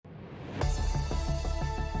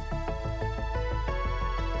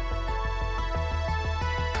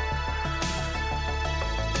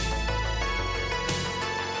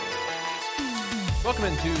Welcome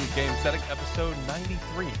into Game Static, episode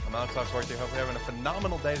 93. I'm Alex Oxworthy. Hope you're having a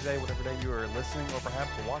phenomenal day today, whatever day you are listening or perhaps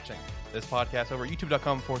watching this podcast over at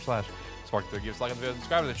youtube.com/Sparky3. Give us a like on the video,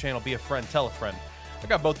 subscribe to the channel, be a friend, tell a friend. I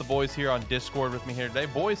got both the boys here on Discord with me here today.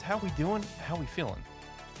 Boys, how we doing? How we feeling?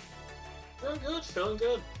 Feeling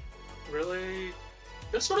good. Really,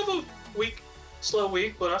 it's sort of a slow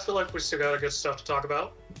week, but I feel like we still got good stuff to talk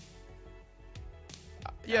about.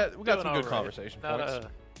 Yeah, we got some good right. conversation points.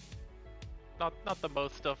 Not the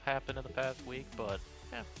most stuff happened in the past week, but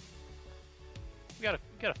yeah, we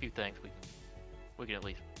got a few things we can at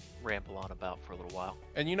least ramble on about for a little while.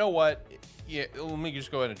 And you know what? Yeah, let me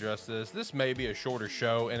just go ahead and address this. This may be a shorter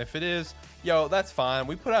show, and if it is, that's fine.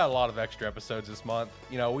 We put out a lot of extra episodes this month.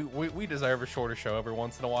 We deserve a shorter show every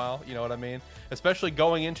once in a while. You know what I mean? Especially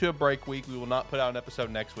going into a break week. We will not put out an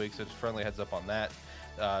episode next week, so just friendly heads up on that.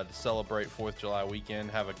 To celebrate 4th of July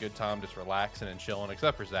weekend, have a good time just relaxing and chilling,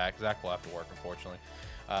 except for Zach. Zach will have to work, unfortunately.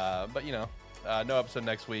 But no episode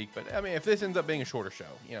next week. But I mean, if this ends up being a shorter show,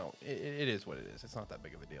 it is what it is. It's not that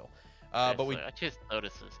big of a deal. I just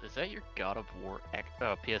noticed this. Is that your God of War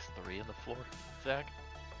PS3 on the floor, Zach?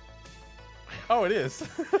 Oh, it is.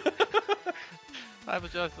 I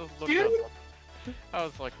was looking up. I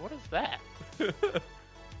was like, what is that?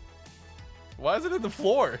 Why is it in the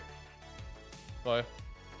floor? Well,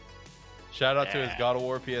 shout out to his God of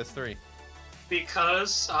War PS3.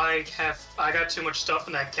 Because I got too much stuff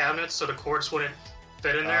in that cabinet, so the cords wouldn't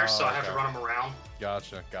fit in there, so I have to run them around.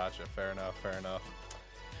 Gotcha. Fair enough.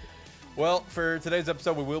 Well, for today's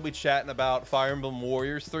episode, we will be chatting about Fire Emblem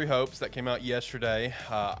Warriors 3 Hopes that came out yesterday.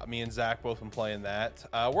 Me and Zach both been playing that.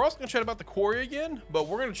 We're also going to chat about the quarry again, but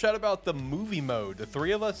we're going to chat about the movie mode. The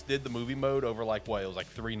three of us did the movie mode over it was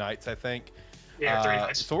 3 nights, I think. Yeah, 3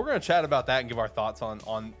 nights. So we're going to chat about that and give our thoughts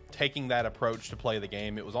on taking that approach to play the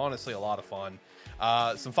game. It was honestly a lot of fun.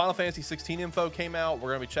 Some Final Fantasy 16 info came out. We're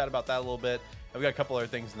going to be chatting about that a little bit. And we got a couple other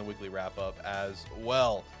things in the weekly wrap-up as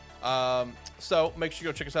well. So make sure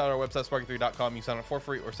you go check us out on our website, Sparky3.com. You can sign up for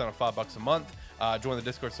free or sign up $5 a month. Join the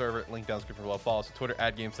Discord server, link down in the description below. Follow us on Twitter,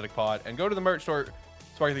 @GameStaticPod. And go to the merch store,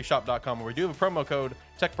 Sparky3shop.com, where we do have a promo code,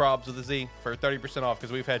 TechProbs with a Z, for 30% off,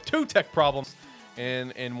 because we've had 2 tech problems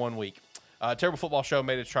in 1 week. Terrible Football Show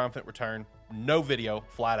made its triumphant return. No video,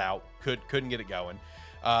 flat out. Couldn't get it going.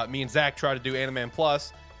 Me and Zach tried to do Animan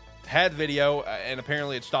Plus. Had video, and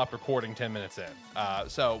apparently it stopped recording 10 minutes in.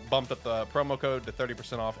 So bumped up the promo code to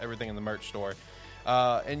 30% off everything in the merch store.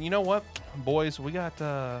 And you know what, boys, we got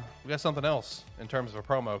something else in terms of a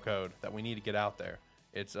promo code that we need to get out there.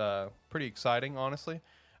 It's pretty exciting, honestly.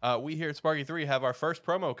 We here at Sparky 3 have our first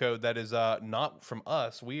promo code that is not from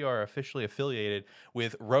us. We are officially affiliated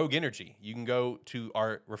with Rogue Energy. You can go to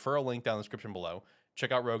our referral link down in the description below,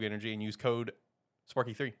 check out Rogue Energy, and use code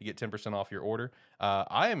Sparky3 to get 10% off your order.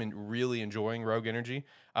 I am really enjoying Rogue Energy.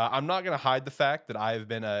 I'm not going to hide the fact that I have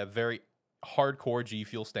been a very hardcore G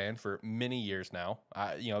Fuel stand for many years now.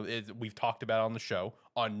 We've talked about it on the show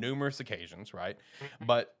on numerous occasions, right?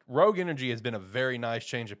 But Rogue Energy has been a very nice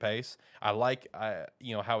change of pace. I like,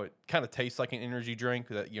 how it kind of tastes like an energy drink.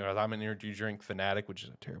 That I'm an energy drink fanatic, which is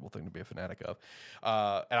a terrible thing to be a fanatic of.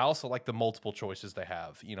 And I also like the multiple choices they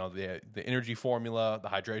have. The energy formula, the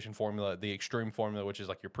hydration formula, the extreme formula, which is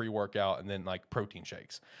like your pre-workout, and then like protein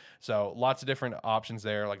shakes. So lots of different options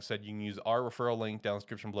there. Like I said, you can use our referral link down in the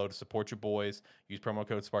description below to support your boys. Use promo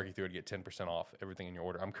code Sparky3 to get 10% off everything in your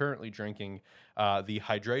order. I'm currently drinking the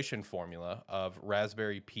hydration formula of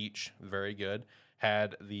raspberry peach, very good.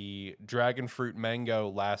 Had the dragon fruit mango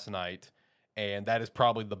last night, and that is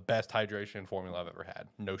probably the best hydration formula I've ever had.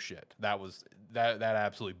 No shit. That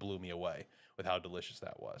absolutely blew me away with how delicious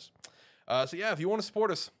that was. So yeah, if you want to support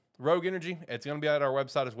us, Rogue Energy, it's going to be at our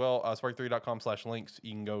website as well, sparky3.com/links.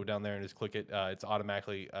 You can go down there and just click it. It's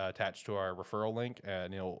automatically attached to our referral link,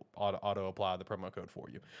 and it'll auto apply the promo code for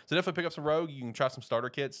you. So definitely pick up some Rogue. You can try some starter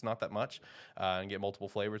kits, not that much, and get multiple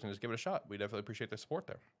flavors and just give it a shot. We definitely appreciate the support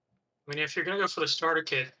there. I mean, if you're going to go for the starter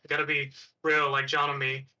kit, you got to be real like John and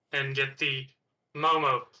me and get the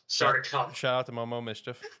Momo starter kit. Shout out to Momo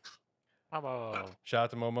Mischief. Shout out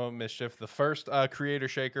to Momo Mischief, the first creator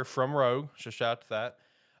shaker from Rogue. So shout out to that.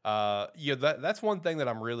 That's one thing that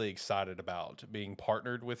I'm really excited about, being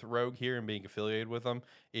partnered with Rogue here and being affiliated with them,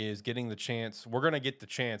 is getting the chance. We're going to get the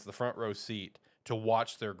front row seat to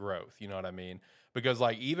watch their growth. You know what I mean? Because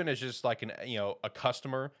even as just like a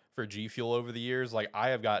customer for G Fuel over the years, I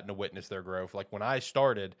have gotten to witness their growth. Like when I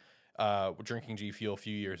started, drinking G Fuel a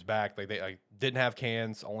few years back. Like they didn't have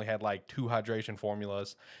cans, only had like 2 hydration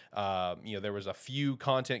formulas. There was a few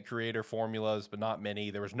content creator formulas, but not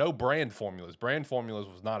many. There was no brand formulas. Brand formulas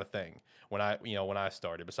was not a thing when I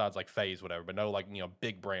started, besides like Phase, whatever, but no like,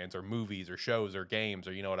 big brands or movies or shows or games,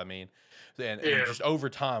 or you know what I mean? And just over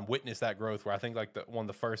time witness that growth, where I think like one of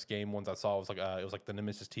the first game ones I saw was like it was like the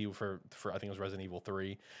Nemesis T for I think it was Resident Evil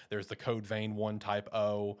 3. There's the Code Vein 1 Type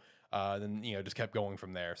O. Then just kept going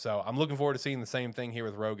from there. So I'm looking forward to seeing the same thing here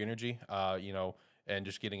with Rogue Energy. And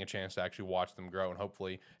just getting a chance to actually watch them grow and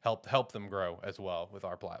hopefully help them grow as well with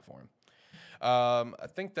our platform. I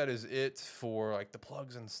think that is it for like the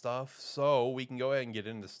plugs and stuff. So we can go ahead and get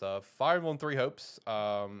into stuff. Fire Emblem Three Hopes.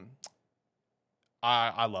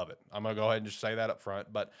 I love it. I'm going to go ahead and just say that up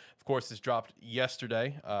front. But, of course, this dropped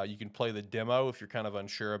yesterday. You can play the demo if you're kind of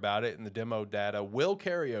unsure about it, and the demo data will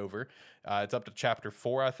carry over. It's up to Chapter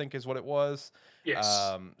 4, I think is what it was.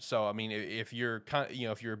 Yes. So, I mean, if you're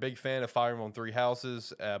if you're a big fan of Fire Emblem Three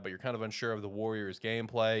Houses, but you're kind of unsure of the Warriors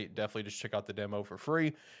gameplay, definitely just check out the demo for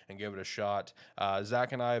free and give it a shot.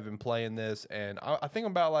 Zach and I have been playing this, and I think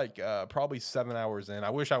I'm about like probably 7 hours in.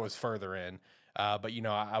 I wish I was further in. But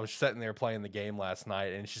I was sitting there playing the game last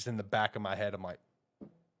night, and it's just in the back of my head. I'm like,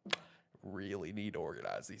 really need to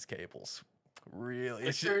organize these cables. Really.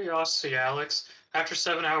 With curiosity, Alex, after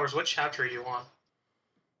 7 hours, what chapter are you on?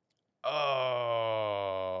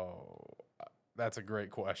 Oh, that's a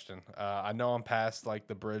great question. I know I'm past like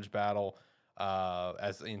the bridge battle,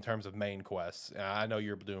 as in terms of main quests. I know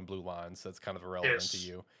you're doing Blue Lines. So that's kind of irrelevant to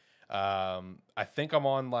you. I think I'm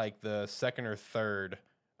on like the second or third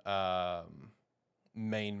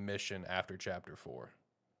main mission after Chapter 4.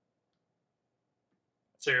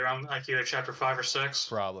 So you're on like either chapter 5 or 6?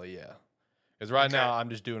 Probably, yeah. Because right now I'm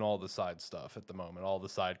just doing all the side stuff at the moment, all the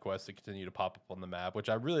side quests that continue to pop up on the map, which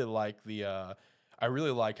I really like. I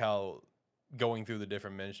really like how going through the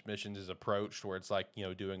different missions is approached, where it's like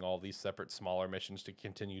doing all these separate smaller missions to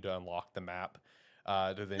continue to unlock the map,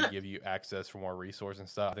 to then give you access for more resource and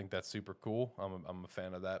stuff. I think that's super cool. I'm a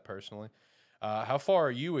fan of that personally. How far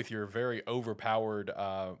are you with your very overpowered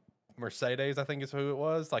Mercedes? I think is who it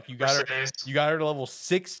was. Like you got her to level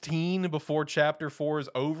 16 before Chapter 4 is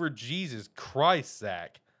over. Jesus Christ,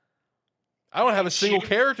 Zach! I don't have a single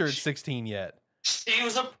character at 16 yet. She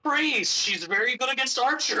was a priest. She's very good against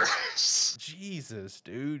archers. Jesus,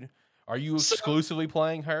 dude, are you exclusively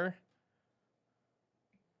playing her?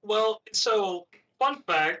 Well, so fun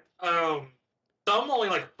fact. So I'm only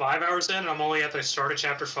like 5 hours in, and I'm only at the start of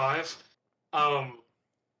Chapter 5. And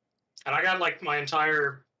I got like my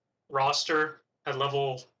entire roster at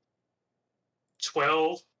level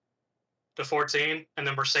 12 to 14, and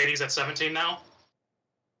then Mercedes at 17 now.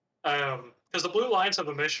 Because the Blue Lions have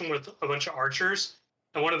a mission with a bunch of archers,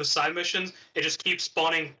 and one of the side missions, it just keeps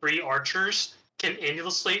spawning 3 archers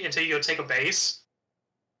continuously until you go take a base.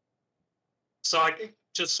 So I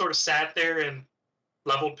just sort of sat there and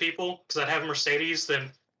leveled people, because I'd have Mercedes,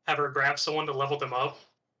 then have her grab someone to level them up.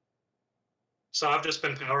 So I've just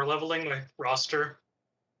been power leveling my roster.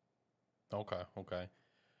 Okay.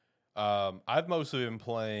 I've mostly been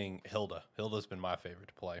playing Hilda. Hilda's been my favorite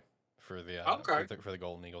to play for the for the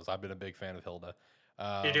Golden Eagles. I've been a big fan of Hilda.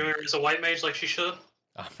 You're doing her as a white mage like she should?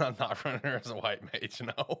 I'm not running her as a white mage,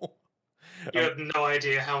 no. You have no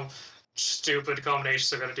idea how stupid combinations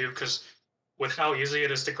they're going to do, because with how easy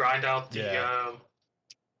it is to grind out the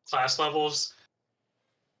class levels.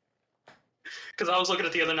 Because I was looking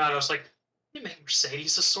at the other night, I was like, you make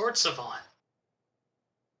Mercedes a sword savant.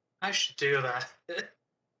 I should do that.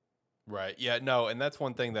 Right. Yeah, no, and that's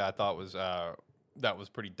one thing that I thought was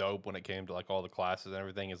pretty dope when it came to like all the classes and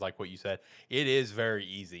everything, is like what you said. It is very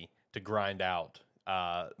easy to grind out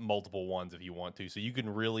multiple ones if you want to. So you can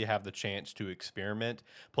really have the chance to experiment.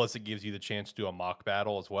 Plus it gives you the chance to do a mock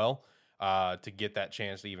battle as well, to get that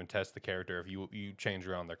chance to even test the character if you change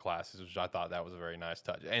around their classes, which I thought that was a very nice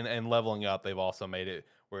touch. And leveling up, they've also made it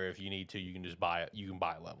where if you need to, you can just buy it. You can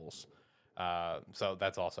buy levels. So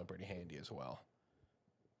that's also pretty handy as well.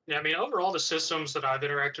 Yeah, I mean, overall, the systems that I've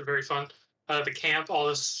interacted are very fun. The camp, all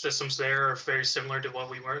the systems there are very similar to what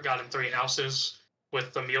we got in Three Houses,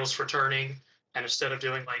 with the meals for turning. And instead of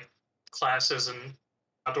doing like classes and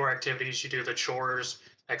outdoor activities, you do the chores,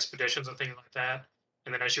 expeditions, and things like that.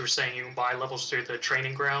 And then, as you were saying, you can buy levels through the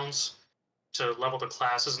training grounds to level the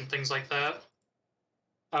classes and things like that.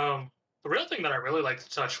 The real thing that I really liked to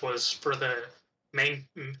touch was for the main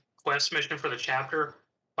quest mission for the chapter,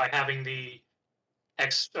 by having the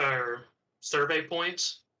survey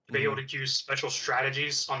points to be able to use special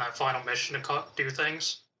strategies on that final mission to do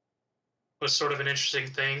things, was sort of an interesting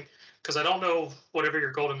thing. Because I don't know whatever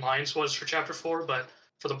your Golden Lions was for Chapter 4, but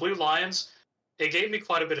for the Blue Lions, it gave me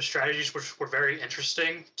quite a bit of strategies which were very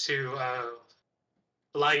interesting to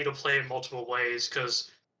allow you to play in multiple ways. Because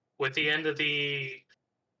with the end of the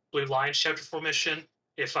Blue Lions Chapter 4 mission,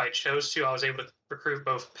 if I chose to, I was able to recruit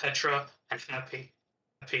both Petra and Happy.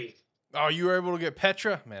 Happy. Oh, you were able to get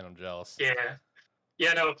Petra? Man, I'm jealous. Yeah.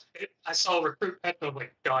 Yeah, no, I saw recruit Petra, I'm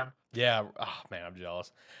like, done. Yeah. Oh, man, I'm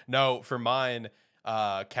jealous. No, for mine,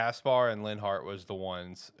 Caspar and Linhart was the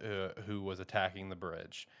ones who was attacking the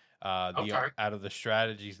bridge. Okay. Out of the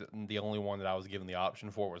strategies, the only one that I was given the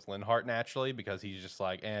option for was Linhart naturally, because he's just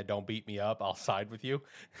like, don't beat me up, I'll side with you.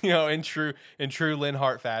 In true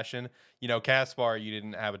Linhart fashion. Caspar, you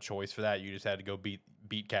didn't have a choice for that. You just had to go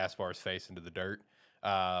beat Caspar's face into the dirt.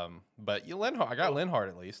 But Linhart, I got Linhart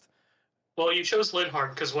at least. Well, you chose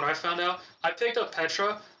Linhart because what I found out, I picked up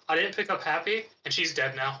Petra, I didn't pick up Happy, and she's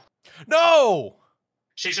dead now. No!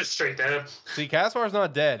 She's just straight dead. See, Caspar's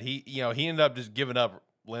not dead. He ended up just giving up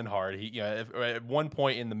Linhart. At one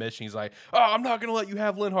point in the mission, he's like, "Oh, I'm not gonna let you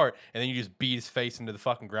have Linhart," and then you just beat his face into the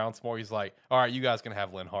fucking ground some more. He's like, "All right, you guys can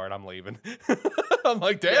have Linhart. I'm leaving." I'm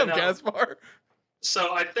like, "Damn, Yeah, no. Caspar."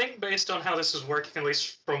 So I think based on how this is working, at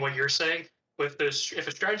least from what you're saying, with this, if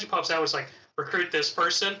a strategy pops out, it's like recruit this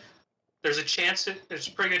person. There's a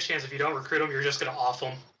pretty good chance if you don't recruit them, you're just gonna off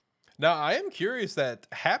them. Now, I am curious that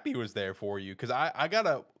Happy was there for you, because I got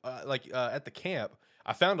at the camp,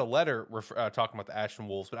 I found a letter talking about the Ashen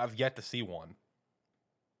Wolves, but I've yet to see one.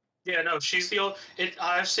 Yeah, no, she's the only.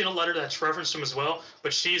 I've seen a letter that's referenced him as well,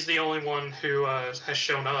 but she's the only one who has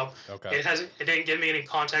shown up. Okay. It didn't give me any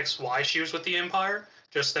context why she was with the Empire,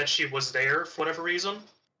 just that she was there for whatever reason.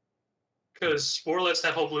 Because more or less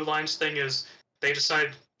that whole Blue Lines thing is they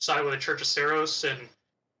decide side with the Church of Saros and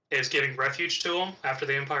is giving refuge to them after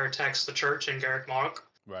the Empire attacks the church in Garreg Mach.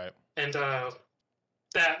 Right. And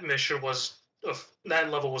that mission that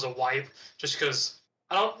level was a wipe, just because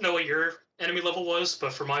I don't know what your enemy level was,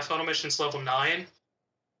 but for my final mission, it's level 9.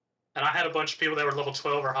 And I had a bunch of people that were level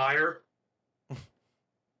 12 or higher.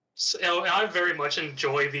 So I very much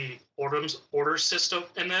enjoy the order system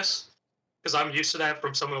in this, because I'm used to that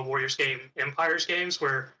from some of the Warriors Empires games,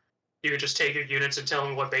 where you could just take your units and tell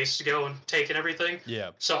them what base to go and take and everything. Yeah.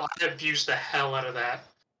 So I abused the hell out of that.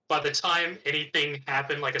 By the time anything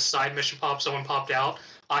happened, like a side mission someone popped out,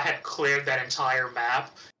 I had cleared that entire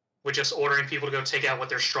map with just ordering people to go take out what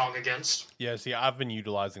they're strong against. Yeah, see, I've been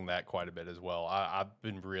utilizing that quite a bit as well. I've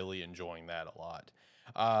been really enjoying that a lot.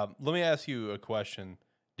 Let me ask you a question.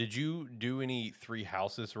 Did you do any 3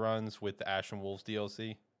 Houses runs with the Ashen Wolves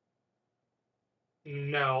DLC?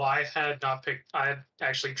 No, I had not picked. I had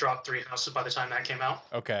actually dropped 3 houses by the time that came out.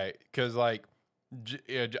 Okay, because I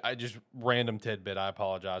just random tidbit. I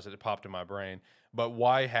apologize. It popped in my brain. But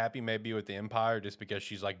why Happy may be with the Empire? Just because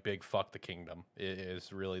she's like big fuck the kingdom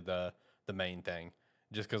is really the main thing.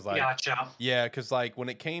 Just because Gotcha. Yeah, because when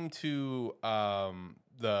it came to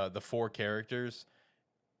the 4 characters,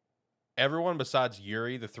 everyone besides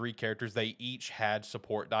Yuri, the 3 characters, they each had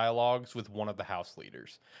support dialogues with one of the house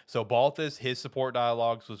leaders. So Balthus, his support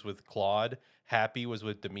dialogues was with Claude, Happy was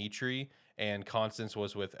with Dimitri, and Constance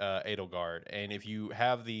was with Edelgard. And if you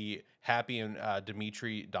have the Happy and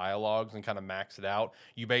Dimitri dialogues and kind of max it out,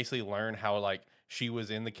 you basically learn how she was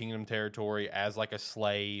in the kingdom territory as a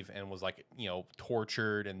slave and was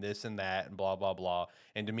tortured and this and that and blah blah blah.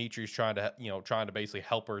 And Dimitri's trying to basically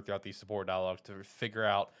help her throughout these support dialogues to figure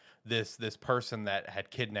out this person that had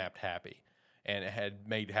kidnapped Happy and had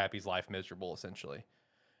made Happy's life miserable, essentially.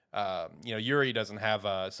 Yuri doesn't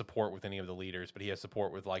have support with any of the leaders, but he has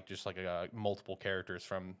support with multiple characters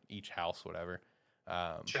from each house, whatever.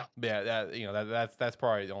 Sure. Yeah, that's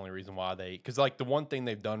probably the only reason why because the one thing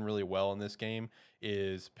they've done really well in this game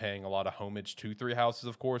is paying a lot of homage to 3 Houses,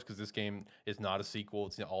 of course, because this game is not a sequel;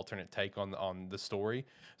 it's an alternate take on the story.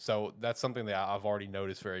 So that's something that I've already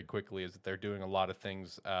noticed very quickly, is that they're doing a lot of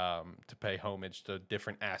things to pay homage to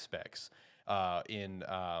different aspects in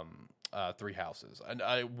 3 Houses.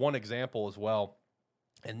 And one example as well,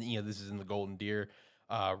 and this is in the Golden Deer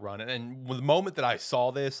run, and the moment that I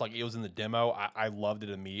saw this, it was in the demo, I loved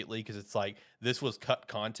it immediately, because it's this was cut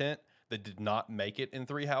content that did not make it in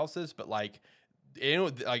 3 Houses, but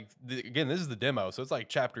again, this is the demo, so it's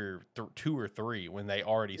chapter 2 or 3 when they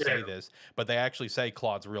already say this, but they actually say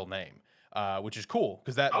Claude's real name, which is cool,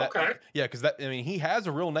 because he has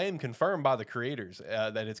a real name confirmed by the creators,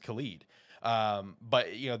 that it's Khalid, but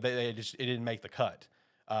it didn't make the cut.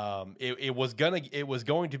 It was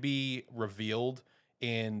going to be revealed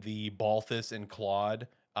in the Balthus and Claude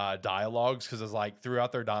dialogues, because it's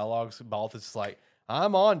throughout their dialogues, Balthus is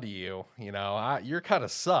I'm on to you, you're kind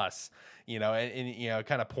of sus, and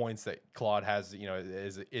kind of points that Claude has,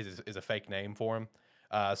 is a fake name for him.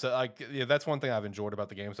 So like that's one thing I've enjoyed about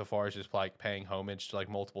the game so far is just like paying homage to like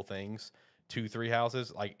multiple things to Three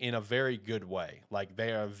Houses, like in a very good way. Like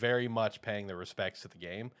they are very much paying their respects to the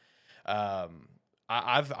game. Um,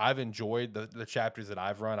 I've enjoyed the chapters that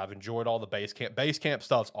I've run. I've enjoyed all the base camp. Base camp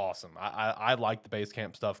stuff's awesome. I like the base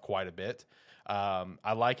camp stuff quite a bit.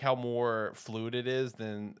 I like how more fluid it is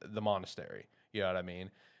than the monastery. You know what I mean?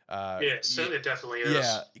 Yes, it definitely is.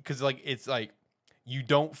 Yeah, because like it's like you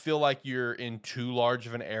don't feel like you're in too large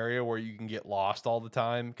of an area where you can get lost all the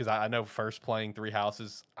time. Because I know first playing Three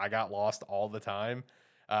Houses, I got lost all the time.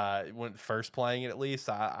 When first playing it, at least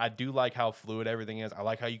I do like how fluid everything is. I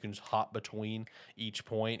like how you can just hop between each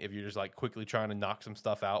point if you're just like quickly trying to knock some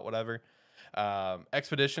stuff out, whatever.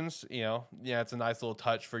 Expeditions, it's a nice little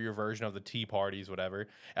touch for your version of the tea parties, whatever.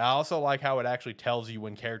 And I also like how it actually tells you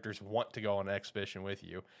when characters want to go on an expedition with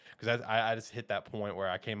you, because I just hit that point where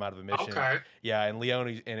I came out of a mission. Okay. Yeah, and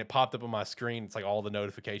Leone, and it popped up on my screen. It's like all the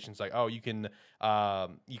notifications, like, oh, you can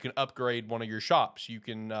upgrade one of your shops. You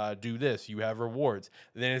can do this. You have rewards.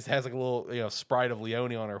 Then it has like a little sprite of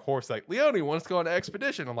Leone on her horse, like Leone wants to go on an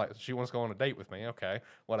expedition. I'm like, she wants to go on a date with me. Okay,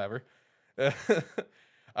 whatever.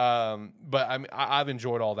 But I've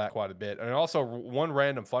enjoyed all that quite a bit. And also, one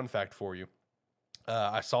random fun fact for you.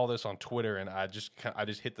 I saw this on Twitter, and I just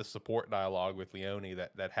hit the support dialogue with Leone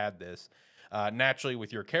that had this. Naturally,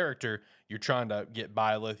 with your character, you're trying to get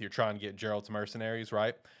Byleth, you're trying to get Geralt's mercenaries,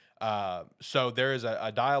 right? So there is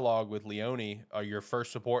a dialogue with Leone, your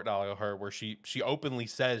first support dialogue with her, where she openly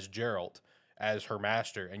says Geralt as her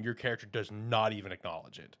master, and your character does not even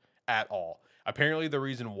acknowledge it at all. Apparently, the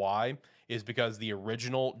reason why is because the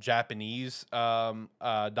original Japanese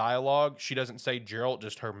dialogue, she doesn't say Geralt,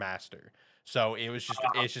 just her master. So it's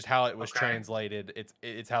just how it was translated.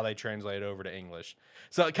 It's how they translate over to English.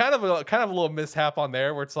 So kind of a little mishap on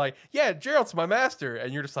there where it's like, yeah, Geralt's my master,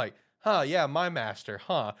 and you're just like, huh, yeah, my master,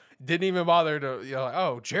 huh? Didn't even bother to like,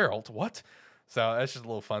 oh, Geralt, what? So that's just a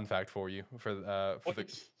little fun fact for you for the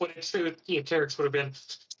characters would have been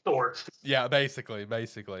Thor. Yeah, basically.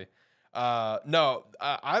 No,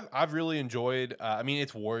 I've really enjoyed. I mean,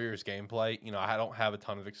 it's Warriors gameplay. I don't have a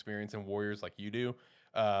ton of experience in Warriors like you do,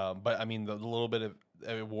 but I mean, the little bit of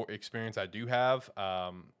experience I do have,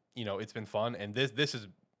 it's been fun, and this has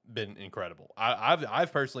been incredible.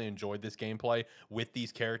 I've personally enjoyed this gameplay with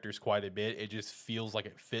these characters quite a bit. It just feels like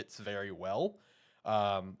it fits very well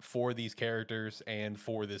for these characters and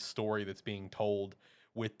for this story that's being told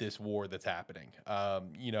with this war that's happening.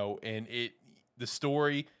 And the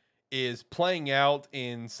story is playing out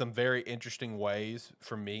in some very interesting ways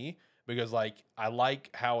for me, because like I like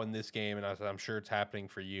how in this game, and I'm sure it's happening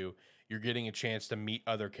for you, you're getting a chance to meet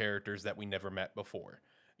other characters that we never met before.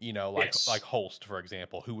 Like Holst, for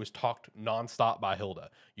example, who was talked nonstop by Hilda.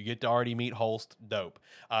 You get to already meet Holst, dope.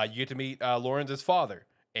 You get to meet Lorenz's father.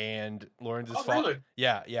 And Lorenz's father. Really?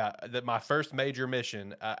 Yeah. My first major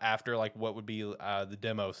mission after like what would be the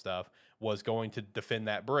demo stuff was going to defend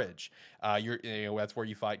that bridge. That's where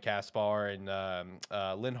you fight Caspar and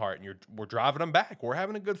Linhardt, and we're driving them back. We're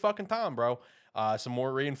having a good fucking time, bro. Some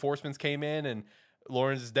more reinforcements came in, and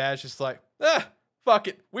Lorenz's dad's just like, fuck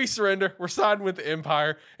it, we surrender. We're siding with the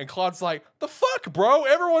Empire. And Claude's like, the fuck, bro?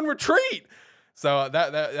 Everyone retreat. So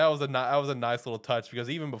that was a nice little touch, because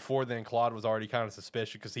even before then, Claude was already kind of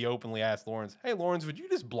suspicious, because he openly asked Lorenz, "Hey, Lorenz, would you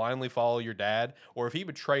just blindly follow your dad, or if he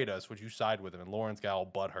betrayed us, would you side with him?" And Lorenz got all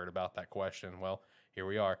butthurt about that question. Well, here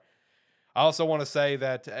we are. I also want to say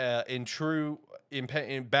that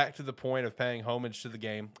back to the point of paying homage to the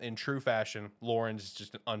game, in true fashion, Lorenz is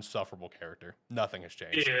just an unsufferable character. Nothing has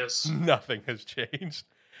changed. Yes. Nothing has changed.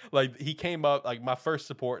 Like, he came up, like, my first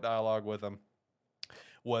support dialogue with him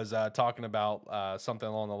was talking about something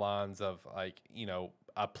along the lines of, like,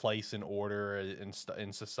 a place in order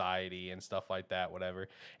in society and stuff like that, whatever.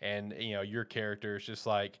 And your character is just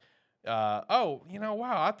like, wow,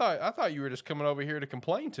 I thought you were just coming over here to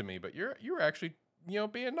complain to me, but you were actually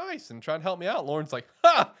being nice and trying to help me out. Lauren's like,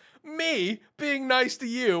 me being nice to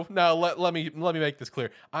you? No, let me make this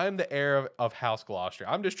clear. I'm the heir of House Gloucester.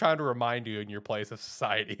 I'm just trying to remind you in your place of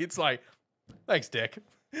society. It's like, thanks, Dick.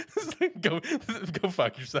 go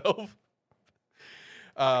fuck yourself.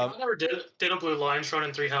 I never did a Blue Lions run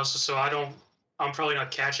in Three Houses, so I'm probably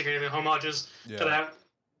not catching any of the homages to that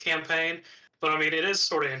campaign. But I mean, it is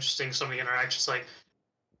sort of interesting, some of the interactions. Like,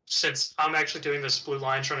 since I'm actually doing this Blue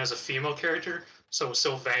Lions run as a female character, so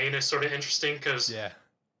Sylvain is sort of interesting, because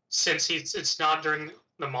since it's not during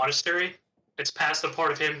the monastery, it's past the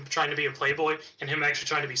part of him trying to be a playboy and him actually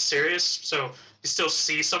trying to be serious. So you still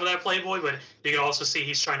see some of that playboy, but you can also see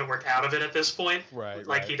he's trying to work out of it at this point, right?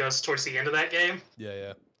 Like he does towards the end of that game.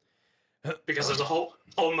 Yeah. because there's a whole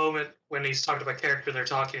moment when he's talking about character, they're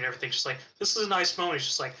talking and everything. Just like, this is a nice moment. He's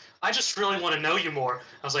just like, I just really want to know you more.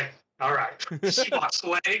 I was like, all right. She walks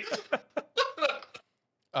away.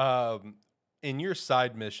 In your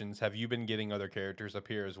side missions, have you been getting other characters up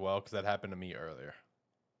here as well? Because that happened to me earlier.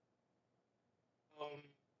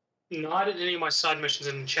 Not in any of my side missions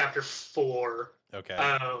in chapter 4.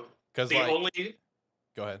 Okay. Because like, only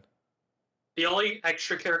go ahead. The only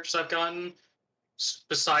extra characters I've gotten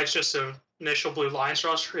besides just the initial Blue Lions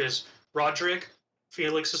roster is Roderick,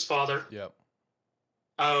 Felix's father. Yep.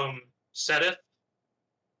 Sedith,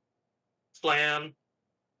 Flan,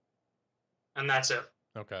 and that's it.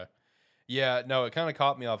 Okay. Yeah, no, it kind of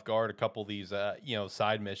caught me off guard, a couple of these,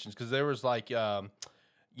 side missions, because there was like,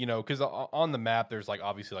 because on the map, there's like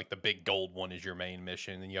obviously like the big gold one is your main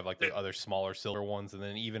mission, and you have like the other smaller silver ones, and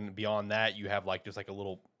then even beyond that, you have like just like a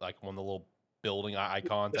little, like one of the little building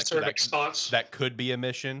icons that could be a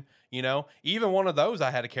mission. Even one of those,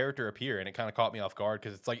 I had a character appear, and it kind of caught me off guard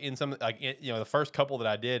because it's like in some the first couple that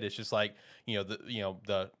I did, it's just like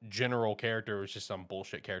the general character was just some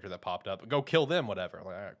bullshit character that popped up. Go kill them, whatever. I'm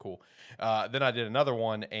like, all right, cool. Then I did another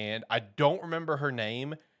one, and I don't remember her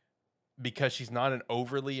name because she's not an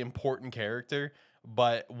overly important character,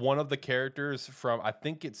 but one of the characters from, I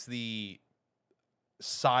think it's the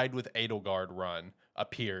Side with Edelgard run,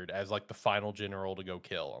 appeared as like the final general to go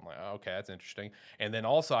kill. I'm like, oh, okay, that's interesting. And then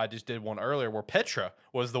also I just did one earlier where Petra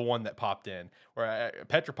was the one that popped in.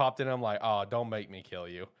 Petra popped in, and I'm like, oh, don't make me kill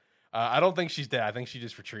you. I don't think she's dead. I think she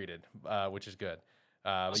just retreated, which is good.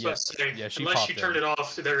 Unless she turned it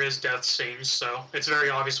off, there is death scenes, so it's very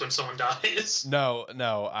obvious when someone dies. No,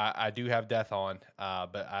 I do have death on,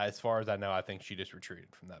 but as far as I know, I think she just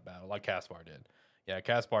retreated from that battle, like Caspar did. Yeah,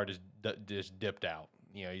 Caspar just dipped out.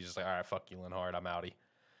 He's just like, all right, fuck you, Linhardt, I'm outie.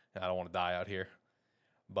 I don't want to die out here.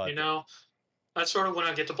 But that's sort of when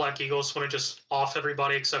I get to Black Eagles, when I just off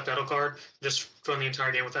everybody except Edelgard, just run the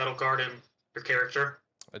entire game with Edelgard and your character.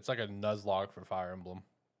 It's like a Nuzlocke for Fire Emblem.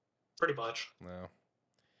 Pretty much.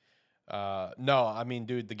 No, I mean,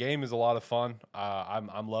 dude, the game is a lot of fun.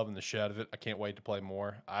 I'm loving the shit out of it. I can't wait to play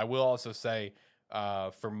more. I will also say,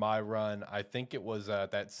 for my run, I think it was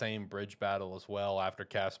that same bridge battle as well after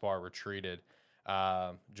Caspar retreated.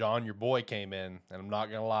 John, your boy, came in, and I'm not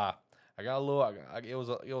gonna lie, I got a little.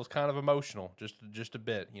 It was kind of emotional, just a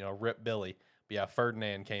bit. Rip Billy. But yeah,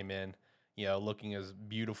 Ferdinand came in, looking as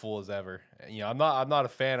beautiful as ever. I'm not a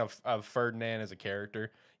fan of Ferdinand as a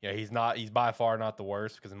character. He's by far not the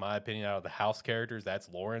worst, because in my opinion, out of the house characters, that's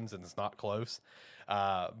Lauren's, and it's not close.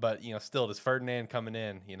 But still, just Ferdinand coming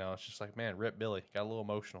in, it's just like, man, Rip Billy. Got a little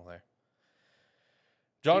emotional there.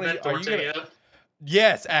 Johnny, are you gonna?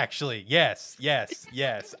 Yes, actually, yes.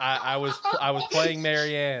 I was playing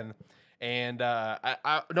Marianne, and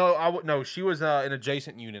she was an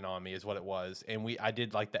adjacent unit on me, is what it was, and I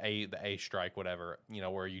did like the A strike, whatever,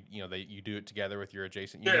 where you do it together with your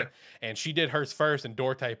adjacent unit, and she did hers first, and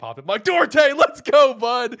Dorte popped up. I'm like, Dorte, let's go,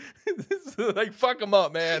 bud. Like, fuck him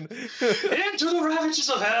up, man. Into the ravages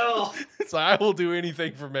of hell. So I will do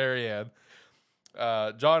anything for Marianne.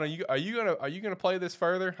 John, are you gonna play this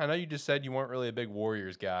further? I know you just said you weren't really a big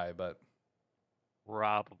Warriors guy, but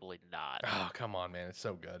probably not. Oh, come on, man, it's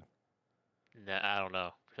so good. Nah, I don't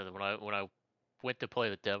know, because when I went to play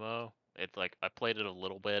the demo, it's like I played it a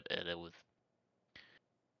little bit, and it was,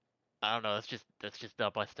 I don't know. That's just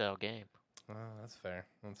not my style game. Oh, that's fair.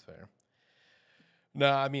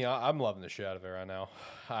 No, I mean, I'm loving the shit out of it right now.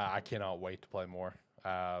 I cannot wait to play more.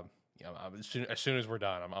 As soon as we're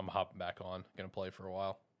done, I'm hopping back on. Gonna play for a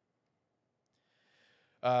while.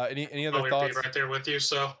 Any other thoughts? Be right there with you.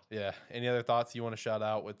 So yeah. Any other thoughts you want to shout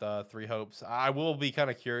out with Three Hopes? I will be kind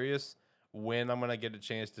of curious when I'm gonna get a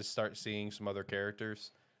chance to start seeing some other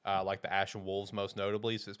characters, like the Ashen Wolves, most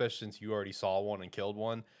notably, especially since you already saw one and killed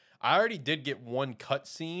one. I already did get one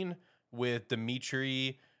cutscene with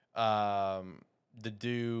Dimitri,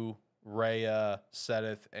 Dedue, Rhea,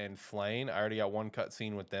 Sedith, and Flayn. I already got one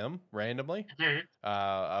cutscene with them randomly.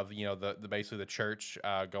 Of the basically the church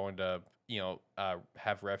going to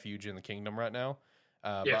have refuge in the kingdom right now.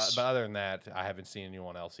 Yes. But other than that, I haven't seen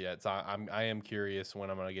anyone else yet. So I am curious when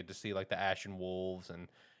I'm gonna get to see like the Ashen Wolves, and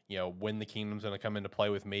when the kingdom's gonna come into play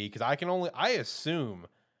with me, because I assume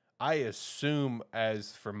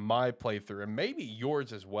as for my playthrough, and maybe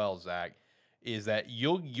yours as well, Zach, is that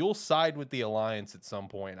you'll side with the Alliance at some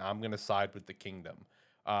point. I'm going to side with the Kingdom,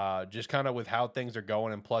 just kind of with how things are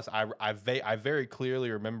going. And plus, I very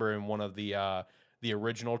clearly remember in one of the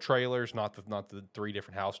original trailers, not the 3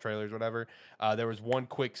 different house trailers, whatever. There was one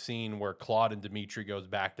quick scene where Claude and Dimitri goes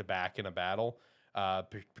back to back in a battle,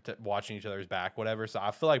 watching each other's back, whatever. So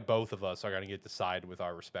I feel like both of us are going to get to side with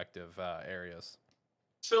our respective areas.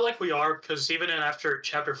 I feel like we are, because even after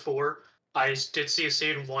chapter 4, I did see a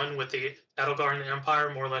scene one with the Edelgard and the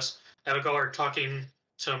Empire, more or less Edelgard talking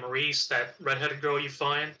to Maurice, that redheaded girl you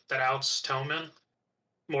find that outs Toman,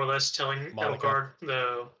 more or less telling Monica.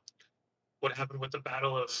 Edelgard what happened with the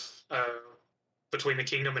battle of between the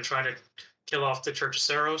kingdom and trying to kill off the Church of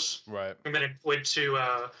Saros. Right. And then it went to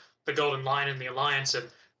the Golden Line and the Alliance, and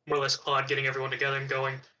more or less Claude getting everyone together and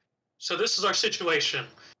going, so this is our situation.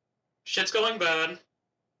 Shit's going bad.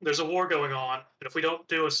 There's a war going on, and if we don't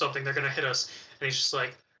do something, they're gonna hit us. And he's just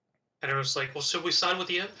like, and everyone's like, well, should we side with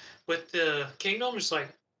the kingdom? It's like,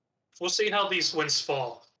 we'll see how these winds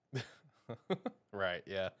fall. Right.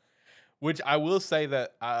 Yeah. Which I will say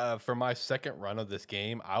that for my second run of this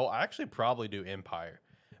game, I'll actually probably do Empire,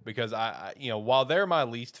 because while they're my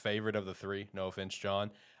least favorite of the three, no offense, John,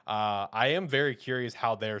 I am very curious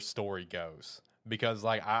how their story goes, because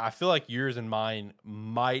like I feel like yours and mine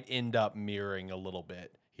might end up mirroring a little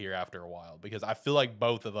bit here after a while, because I feel like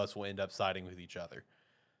both of us will end up siding with each other.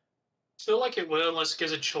 I feel like it will, unless it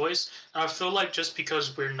gives a choice. And I feel like just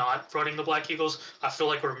because we're not running the Black Eagles, I feel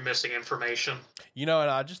like we're missing information. And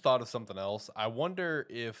I just thought of something else. I wonder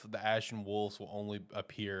if the Ashen Wolves will only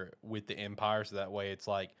appear with the Empire, so that way it's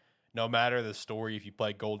like, no matter the story, if you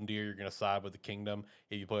play Golden Deer, you're going to side with the Kingdom.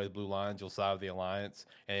 If you play with Blue Lions, you'll side with the Alliance.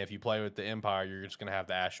 And if you play with the Empire, you're just going to have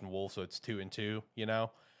the Ashen Wolf, so it's 2 and 2. Yeah.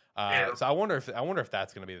 So I wonder if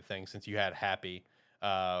that's going to be the thing, since you had Happy.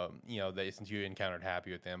 Since you encountered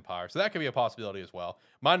Happy with the Empire, so that could be a possibility as well.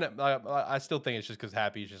 Mine, I still think it's just because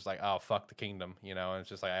Happy is just like, oh fuck the Kingdom, and it's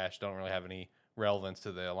just like Ash don't really have any relevance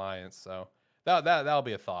to the Alliance. So that'll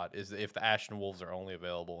be a thought, is if the Ashen Wolves are only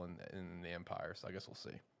available in the Empire. So I guess we'll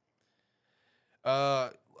see.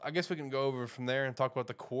 I guess we can go over from there and talk about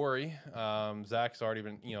the Quarry. Zach's already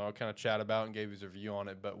been, kind of chat about and gave his review on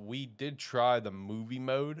it, but we did try the movie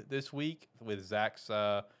mode this week with Zach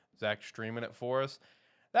streaming it for us.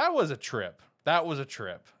 That was a trip. It's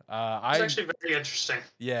actually very interesting.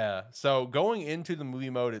 Yeah. So going into the movie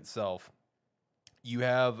mode itself, you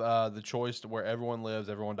have the choice to where everyone lives,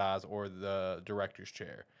 everyone dies, or the director's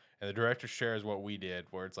chair. And the director's chair is what we did,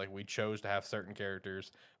 where it's like we chose to have certain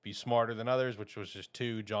characters be smarter than others, which was just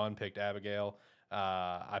 2. John picked Abigail.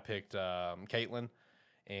 I picked Caitlin.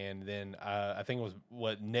 And then I think it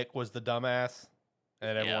was Nick was the dumbass.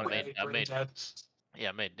 And everyone,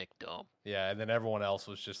 I made Nick dumb. Yeah, and then everyone else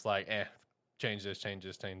was just like, change this.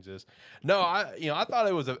 No, I thought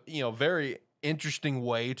it was a very interesting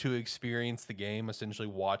way to experience the game, essentially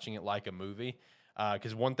watching it like a movie.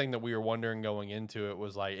 Because one thing that we were wondering going into it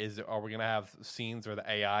was like, are we gonna have scenes where the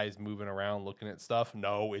AI is moving around looking at stuff?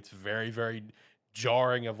 No, it's very, very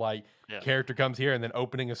jarring. Of like, character comes here and then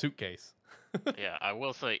opening a suitcase. Yeah, I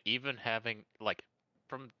will say, even having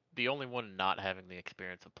from the only one not having the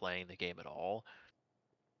experience of playing the game at all,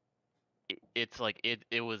 it's like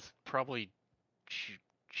it was probably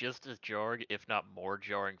just as jarring, if not more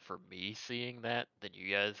jarring, for me seeing that than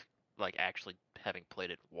you guys, like actually having played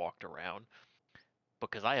it and walked around,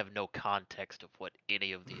 because I have no context of what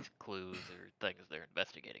any of these clues or things they're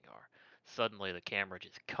investigating are. Suddenly the camera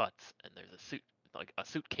just cuts and there's a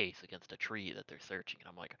suitcase against a tree that they're searching, and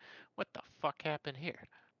I'm like, what the fuck happened here?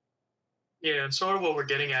 Yeah, and sort of what we're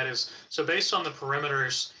getting at is, so based on the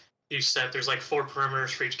perimeters you set, there's like 4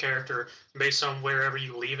 perimeters for each character. Based on wherever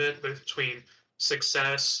you leave it, between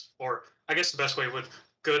success, or I guess the best way would,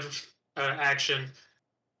 good action,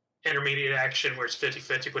 intermediate action, where it's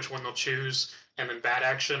 50-50 which one they'll choose, and then bad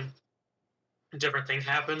action, a different thing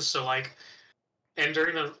happens. So like, and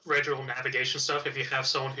during the regular navigation stuff, if you have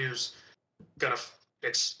someone who's gonna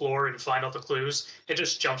explore and find all the clues, it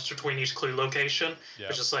just jumps between each clue location. Yeah.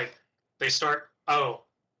 It's just like, they start, oh,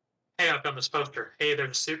 hey, I found this poster. Hey,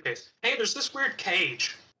 there's a suitcase. Hey, there's this weird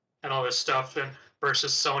cage, and all this stuff. And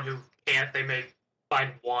versus someone who can't, they may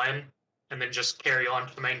find one and then just carry on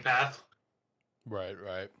to the main path. Right.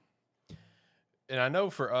 And I know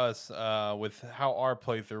for us, with how our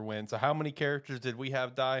playthrough went, so how many characters did we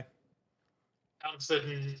have die? Out of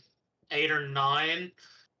the 8 or 9,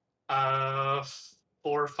 4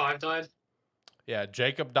 or 5 died. Yeah,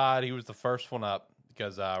 Jacob died. He was the first one up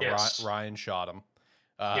because Yes. Ryan shot him.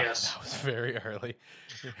 Yes. That was very early.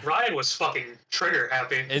 Ryan was fucking trigger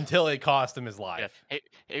happy. Until it cost him his life. Yeah,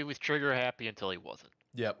 he was trigger happy until he wasn't.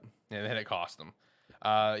 Yep, and then it cost him.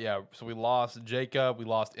 So we lost Jacob. We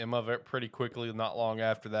lost Emma pretty quickly, not long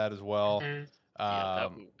after that as well. Mhm.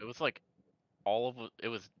 It was like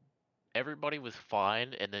everybody was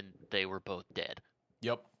fine, and then they were both dead.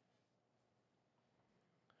 Yep.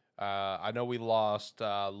 I know we lost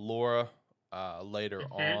Laura Later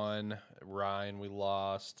Mhm. on, Ryan we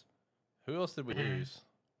lost. Who else did we Mhm. lose?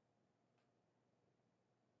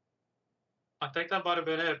 I think that might have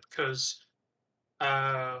been it because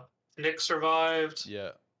Nick survived,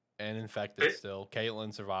 Yeah, and infected it still.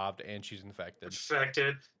 Caitlyn survived, and she's infected.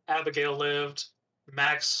 infected, Abigail lived,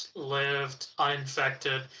 Max lived,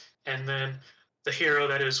 uninfected, and then the hero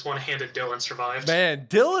that is one-handed Dylan survived. Man,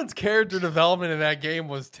 Dylan's character development in that game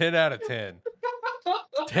was 10 out of 10.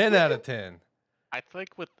 10 out of 10. I think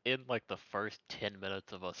within like the first 10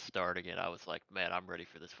 minutes of us starting it, I was like, man, I'm ready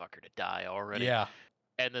for this fucker to die already. Yeah.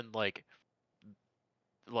 And then like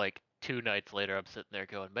 2 nights later, I'm sitting there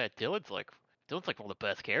going, man, Dylan's like one of the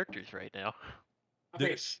best characters right now. I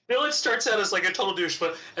mean, Dylan starts out as like a total douche,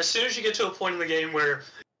 but as soon as you get to a point in the game where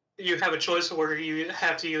you have a choice where you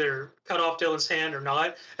have to either cut off Dylan's hand or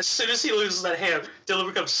not, as soon as he loses that hand, Dylan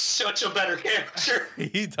becomes such a better character.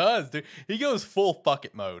 He does, dude. He goes full fuck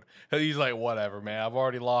it mode. He's like, whatever, man. I've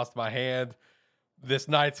already lost my hand. This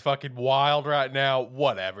night's fucking wild right now.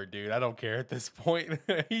 Whatever, dude. I don't care at this point.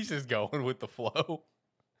 He's just going with the flow.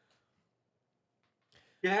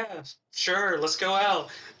 Yeah, sure, let's go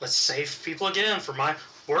out. Let's save people again for my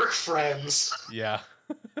work friends. Yeah.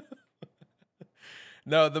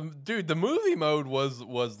 No, the movie mode was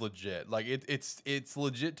legit. Like it's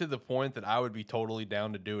legit to the point that I would be totally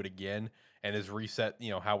down to do it again and just reset,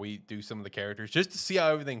 how we do some of the characters just to see how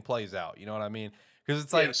everything plays out. You know what I mean? Because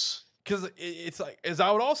it's like Yes. because it's like, as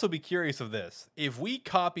I would also be curious of this, if we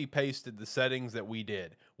copy pasted the settings that we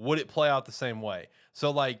did, would it play out the same way? So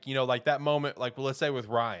like, like that moment, like, well, let's say with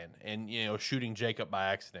Ryan and, shooting Jacob by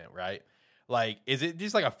accident, right? Like, is it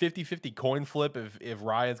just like a 50-50 coin flip if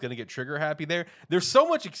Ryan's going to get trigger happy there? There's so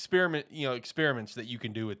much experiments that you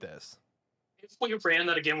can do with this. If we ran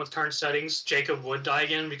that again with current settings, Jacob would die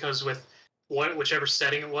again because with whichever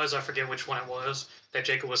setting it was, I forget which one it was that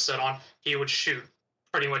Jacob was set on, he would shoot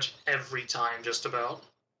pretty much every time, just about.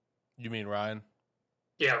 You mean Ryan?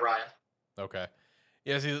 Yeah, Ryan. Okay.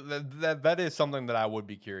 Yeah, see, that is something that I would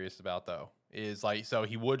be curious about, though. Is like, so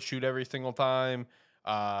he would shoot every single time.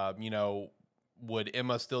 Would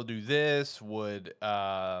Emma still do this? Would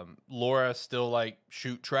Laura still like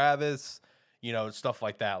shoot Travis? Stuff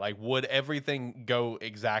like that. Like, would everything go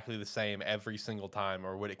exactly the same every single time,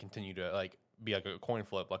 or would it continue to like be like a coin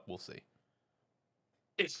flip? Like, we'll see.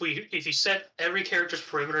 If you set every character's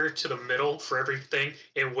perimeter to the middle for everything,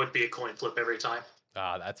 it would be a coin flip every time.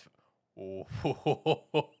 That's.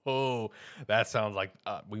 Oh, that sounds like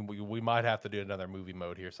we might have to do another movie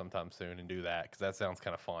mode here sometime soon and do that because that sounds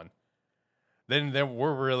kind of fun. Then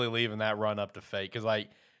we're really leaving that run up to fate because like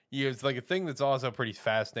it's like a thing that's also pretty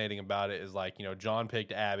fascinating about it is like John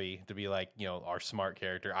picked Abby to be like our smart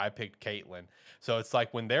character. I picked Caitlyn, so it's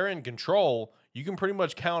like when they're in control, you can pretty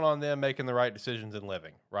much count on them making the right decisions and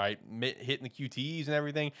living right, hitting the QTEs and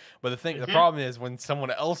everything. But the problem is when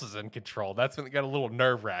someone else is in control, that's when it got a little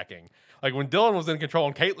nerve wracking. Like when Dylan was in control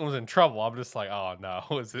and Caitlyn was in trouble, I'm just like, oh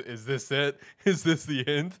no, is this it? Is this the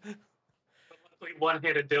end?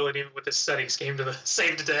 One-handed Dylan, even with his settings, came to the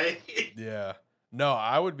save today. Yeah. No,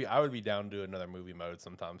 I would be down to do another movie mode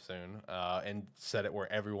sometime soon, and set it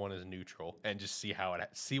where everyone is neutral and just see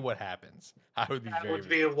what happens. I would be That very, would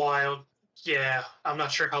be a wild. Yeah, I'm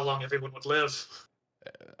not sure how long everyone would live.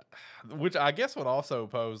 which I guess would also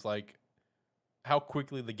pose like how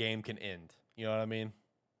quickly the game can end. You know what I mean?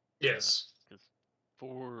 Yes.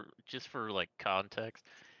 Because for like context,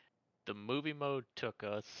 the movie mode took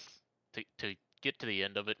us to get to the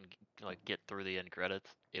end of it and like get through the end credits.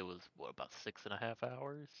 It was what, about 6.5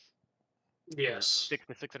 hours? Yes. 6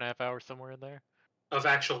 to 6.5 hours, somewhere in there. Of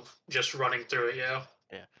actual just running through it, yeah.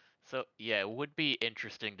 Yeah. So yeah, it would be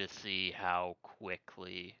interesting to see how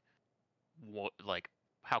quickly,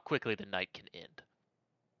 how quickly the night can end.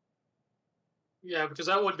 Yeah, because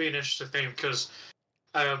that would be an interesting thing. Because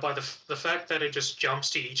by the fact that it just jumps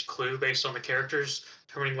to each clue based on the characters,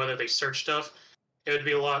 determining whether they search stuff, it would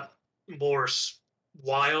be a lot more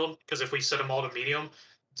wild. Because if we set them all to medium,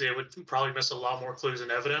 they would probably miss a lot more clues and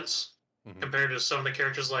evidence compared to some of the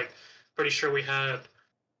characters. Like, pretty sure we had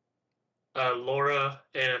Laura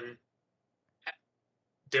and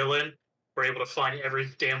Dylan were able to find every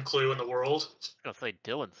damn clue in the world. I was gonna say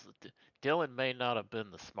Dylan may not have been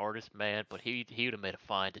the smartest man, but he would have made a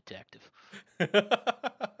fine detective.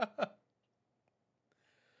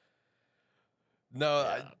 No,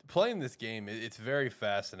 Yeah. playing this game, it's very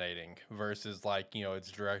fascinating versus like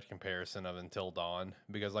its direct comparison of Until Dawn,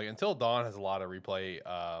 because like Until Dawn has a lot of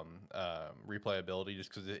replayability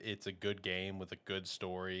just because it's a good game with a good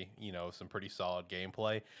story, some pretty solid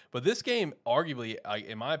gameplay. But this game, arguably,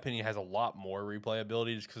 in my opinion, has a lot more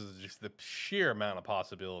replayability just because of just the sheer amount of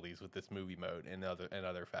possibilities with this movie mode and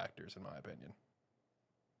other factors, in my opinion.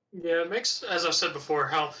 Yeah, it makes, as I've said before,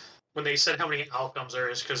 how when they said how many outcomes there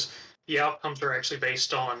is, because the outcomes are actually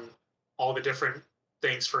based on all the different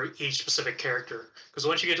things for each specific character. Because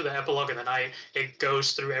once you get to the epilogue of the night, it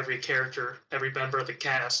goes through every character, every member of the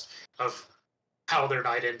cast of how their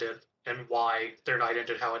night ended and why their night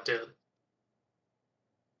ended how it did.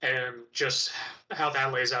 And just how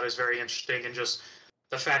that lays out is very interesting. And just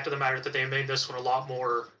the fact of the matter that they made this one a lot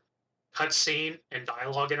more cutscene and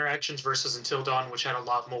dialogue interactions versus Until Dawn, which had a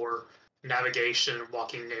lot more navigation and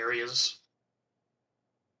walking areas.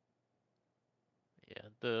 Yeah,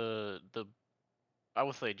 the I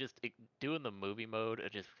would say just doing the movie mode and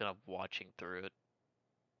just kind of watching through it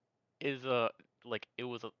is like it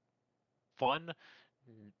was a fun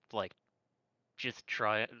like just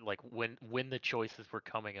try it like when the choices were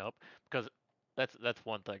coming up, because that's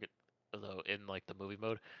one thing though in like the movie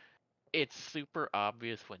mode, it's super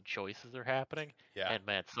obvious when choices are happening. Yeah. And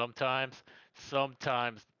man, sometimes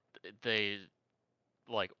they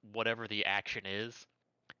like whatever the action is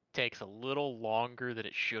takes a little longer than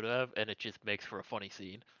it should have, and it just makes for a funny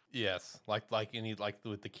scene. Yes, like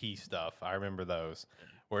with the key stuff. I remember those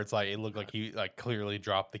where it's like it looked like he like clearly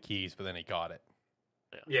dropped the keys, but then he got it.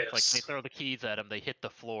 Yeah. It's like they Yes. throw the keys at him, they hit the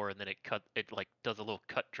floor, and then it like does a little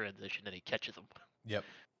cut transition, and he catches them. Yep.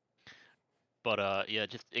 But yeah,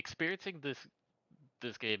 just experiencing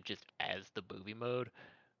this game just as the movie mode.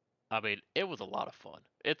 I mean, it was a lot of fun.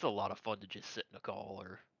 It's a lot of fun to just sit in a call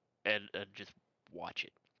and just watch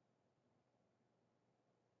it.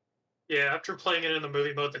 Yeah, after playing it in the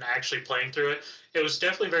movie mode than actually playing through it, it was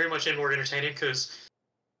definitely very much more entertaining because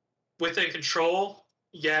within Control,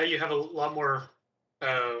 yeah, you have a lot more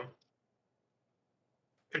uh,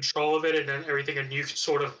 control of it and then everything, and you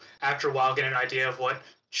sort of, after a while, get an idea of what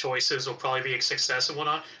choices will probably be a success and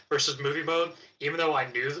whatnot. Versus movie mode, even though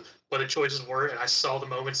I knew what the choices were and I saw the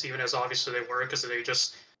moments even as obviously they were because they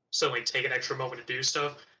just suddenly take an extra moment to do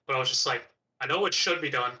stuff, but I was just like, I know what should be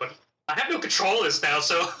done, but I have no control of this now,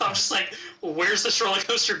 so I'm just like, where's this roller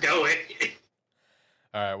coaster going?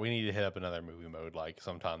 All right, we need to hit up another movie mode like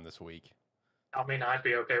sometime this week. I mean, I'd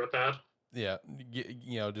be okay with that. Yeah,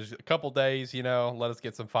 just a couple days. Let us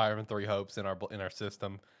get some Fire and Three Hopes in our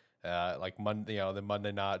system. Like Monday, then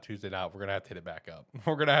Monday night, Tuesday night, we're gonna have to hit it back up.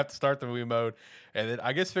 We're gonna have to start the movie mode, and then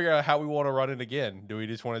I guess figure out how we want to run it again. Do we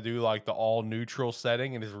just want to do like the all neutral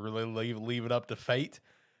setting and just really leave it up to fate?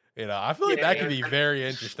 I feel like that could be very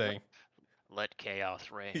interesting. Let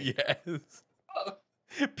chaos reign. Yes.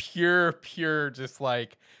 Pure, just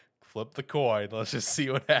like flip the coin. Let's just see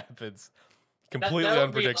what happens. Completely that would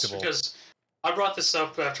unpredictable. Be because I brought this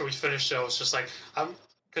up after we finished. I was just like,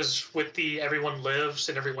 because with the everyone lives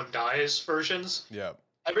and everyone dies versions, Yeah.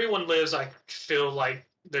 everyone lives. I feel like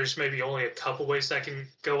there's maybe only a couple ways that can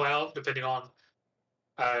go out, depending on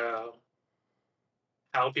uh,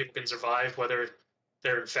 how people can survive, whether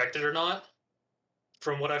they're infected or not.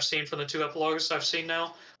 From what I've seen from the two epilogues I've seen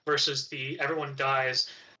now, versus the everyone dies,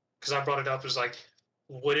 because I brought it up, was like,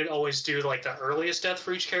 would it always do like the earliest death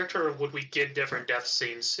for each character, or would we get different death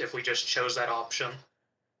scenes if we just chose that option?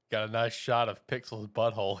 Got a nice shot of Pixel's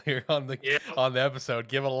butthole here on the Yeah. on the episode.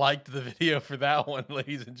 Give a like to the video for that one,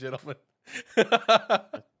 ladies and gentlemen.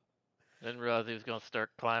 Didn't realize he was gonna start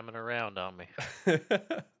climbing around on me.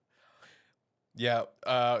 Yeah,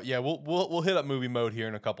 we'll hit up movie mode here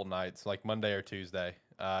in a couple nights, like Monday or Tuesday.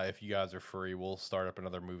 If you guys are free, we'll start up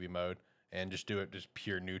another movie mode and just do it just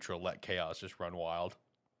pure neutral. Let chaos just run wild.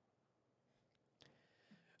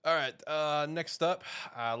 All right. Next up,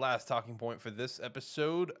 last talking point for this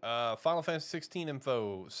episode, Final Fantasy 16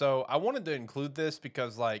 info. So I wanted to include this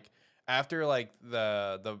because, like, after like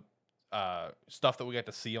the stuff that we got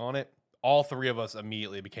to see on it, all three of us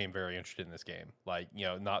immediately became very interested in this game. Like,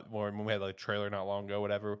 not when we had like a trailer not long ago,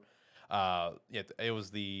 whatever. It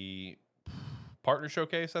was the partner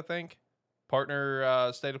showcase, I think.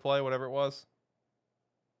 Partner state of play, whatever it was.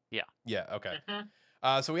 Yeah. Yeah. Okay.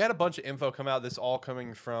 Mm-hmm. So we had a bunch of info come out. This all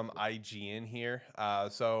coming from IGN here.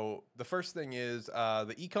 So the first thing is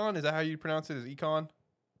the Econ. Is that how you pronounce it? Is Econ?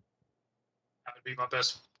 That would be my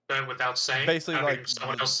best bet without saying. Basically, having like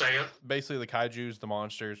someone else say it. Basically, the kaiju's, the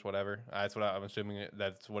monsters, whatever. That's what I'm assuming.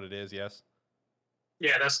 That's what it is. Yes.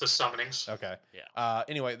 Yeah, that's the summonings. Okay. Yeah.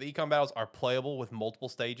 Anyway, the econ battles are playable with multiple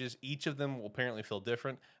stages. Each of them will apparently feel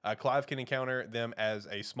different. Clive can encounter them as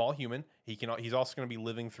a small human. He's also going to be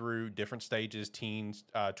living through different stages, teens,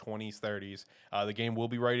 20s, 30s. The game will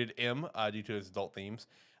be rated M due to its adult themes.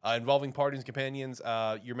 Involving parties and companions,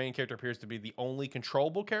 your main character appears to be the only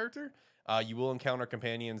controllable character. You will encounter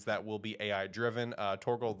companions that will be AI driven.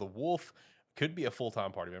 Torgal the Wolf could be a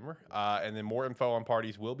full-time party member, and then more info on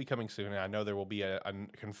parties will be coming soon. And I know there will be a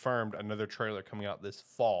confirmed another trailer coming out this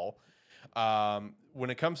fall. When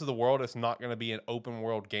it comes to the world, it's not going to be an open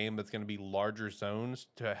world game. That's going to be larger zones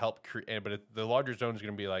to help create. But the larger zones are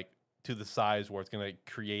going to be like to the size where it's going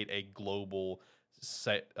to create a global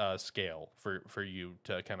scale for you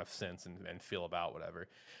to kind of sense and feel about whatever.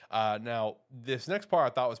 Now, this next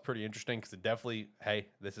part I thought was pretty interesting because it definitely, hey,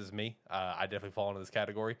 this is me. I definitely fall into this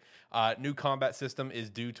category. New combat system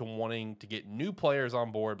is due to wanting to get new players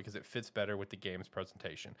on board because it fits better with the game's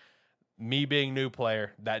presentation. Me being new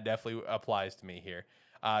player, that definitely applies to me here.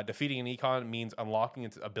 Defeating an econ means unlocking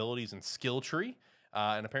its abilities and skill tree,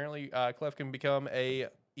 and apparently, Clef can become a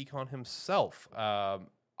econ himself.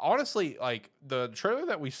 Honestly, like the trailer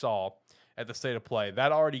that we saw at the state of play,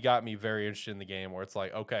 that already got me very interested in the game. Where it's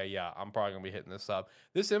like, okay, yeah, I'm probably gonna be hitting this up.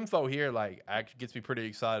 This info here, like, actually gets me pretty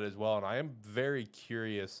excited as well, and I am very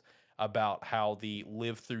curious about how the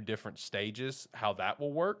live through different stages, how that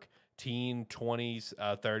will work. Teen, 20s,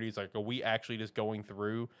 30s. Like, are we actually just going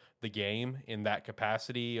through the game in that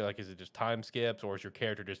capacity? Like, is it just time skips, or is your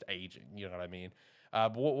character just aging? You know what I mean?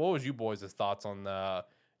 But what was you boys' thoughts on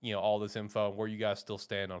all this info and where you guys still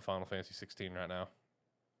stand on Final Fantasy 16 right now?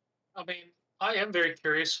 I mean, I am very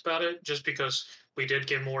curious about it just because we did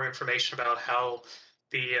get more information about how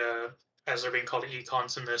as they're being called, the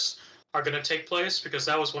econs in this are going to take place. Because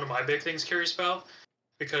that was one of my big things curious about.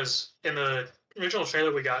 Because in the original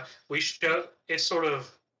trailer we got, it sort of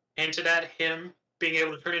hinted at him being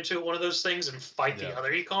able to turn into one of those things and fight Yeah. the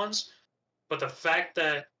other econs. But the fact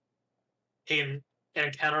that he can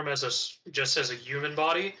encounter him just as a human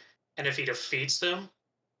body, and if he defeats them,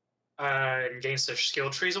 and gains their skill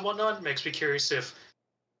trees and whatnot, makes me curious if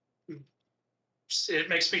it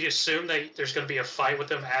makes me assume that there's going to be a fight with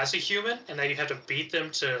them as a human and that you have to beat them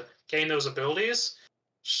to gain those abilities.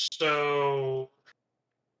 So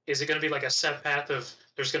is it going to be like a set path of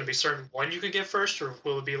there's going to be certain one you can get first, or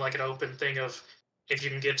will it be like an open thing of if you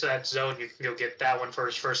can get to that zone, you can go get that one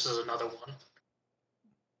first versus another one?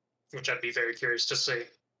 Which I'd be very curious to see,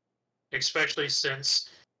 especially since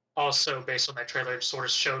also based on that trailer, it sort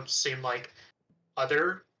of seemed like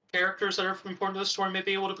other characters that are important to the story may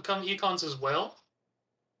be able to become econs as well.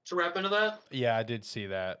 To wrap into that, Yeah, I did see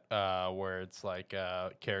that where it's like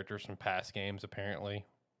characters from past games, apparently,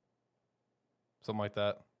 something like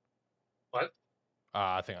that. what?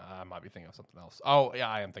 I think I might be thinking of something else. Oh, yeah,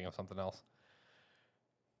 I am thinking of something else.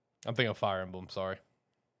 I'm thinking of Fire Emblem. Sorry,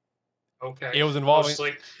 Okay, it was I involving. was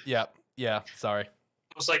like, Yeah. Sorry.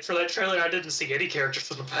 for that trailer, I didn't see any characters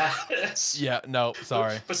from the past. Yeah, no,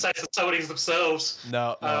 sorry. Besides the summonings themselves.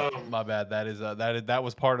 No, Um, my bad. That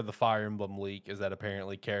was part of the Fire Emblem leak. Is that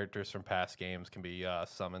apparently characters from past games can be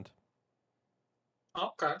summoned?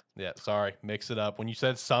 okay. Yeah, sorry, mix it up. When you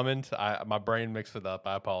said summoned, my brain mixed it up.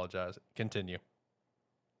 I apologize. Continue.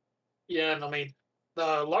 Yeah, and I mean,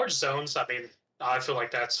 the large zones, I mean, I feel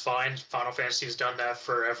like that's fine. Final Fantasy's done that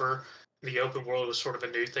forever. The open world was sort of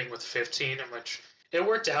a new thing with 15, in which it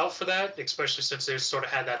worked out for that, especially since they sort of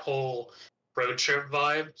had that whole road trip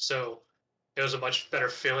vibe. So it was a much better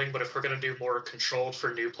feeling. But if we're going to do more controlled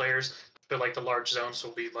for new players, I feel like the large zones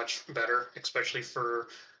will be much better, especially for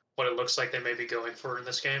what it looks like they may be going for in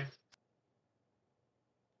this game.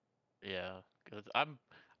 Yeah, because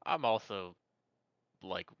I'm also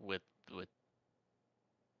like with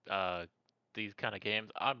uh these kind of games.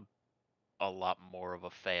 I'm a lot more of a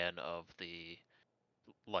fan of the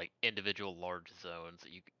like individual large zones that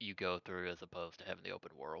you go through as opposed to having the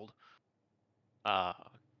open world. Uh,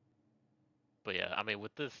 but yeah, I mean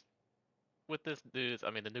with this news, I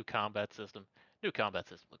mean the new combat system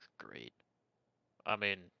looks great. I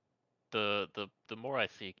mean the more I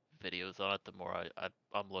see videos on it, the more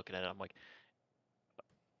I'm looking at it. I'm like,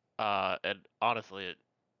 and honestly,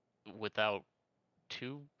 without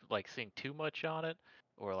too like seeing too much on it,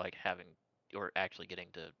 or like having or actually getting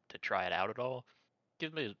to try it out at all,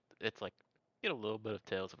 gives me it's like get a little bit of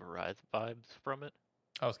Tales of Arise vibes from it,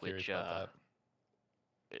 I was curious which about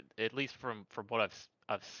that. at least from what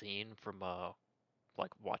I've seen from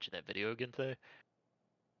like watching that video again today,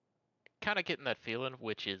 kind of getting that feeling,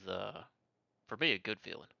 which is for me a good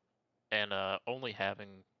feeling, and only having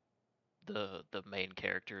the main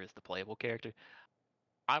character as the playable character,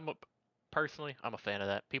 I'm personally, I'm a fan of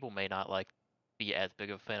that. People may not be as big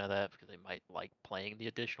of a fan of that because they might like playing the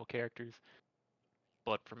additional characters.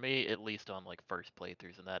 But for me, at least on like first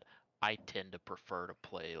playthroughs and that, I tend to prefer to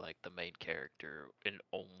play like the main character and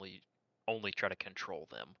only try to control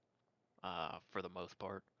them, for the most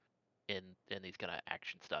part in these kind of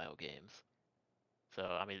action style games. So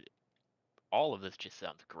I mean, all of this just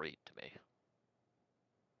sounds great to me.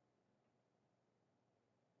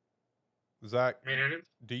 Zach, I mean,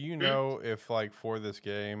 do you hmm? know if like for this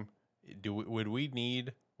game,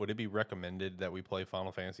 would it be recommended that we play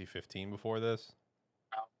Final Fantasy 15 before this?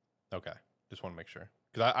 No. Okay, just want to make sure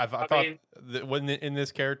because I I thought mean, that when in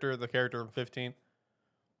this character, the character in 15.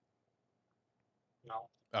 no.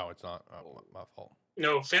 Oh, it's not. Oh, Oh, my fault.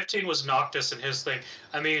 No, 15 was Noctis and his thing.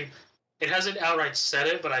 I mean, it hasn't outright said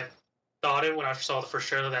it, but I thought it when I saw the first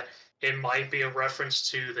trailer that it might be a reference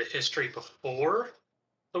to the history before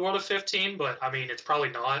the world of 15, but I mean, it's probably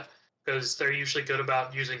not because they're usually good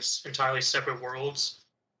about using entirely separate worlds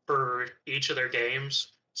for each of their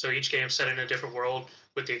games. So each game set in a different world,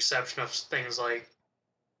 with the exception of things like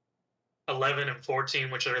 11 and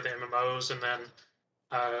 14, which are the MMOs, and then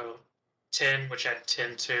uh, 10, which had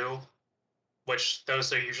 10-2, which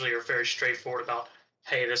those are usually are very straightforward about,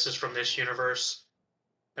 hey, this is from this universe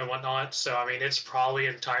and whatnot. So I mean, it's probably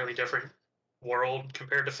an entirely different world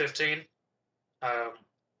compared to 15. Um,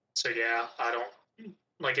 so yeah, I don't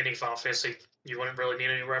like any Final Fantasy. You wouldn't really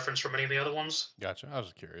need any reference from any of the other ones. Gotcha. I was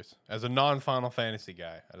just curious. As a non-Final Fantasy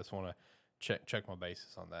guy, I just want to check my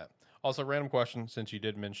basis on that. Also, random question since you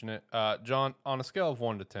did mention it, John. On a scale of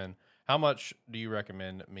 1 to 10, how much do you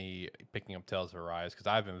recommend me picking up Tales of Arise? Because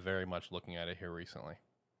I've been very much looking at it here recently.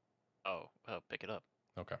 oh, pick it up.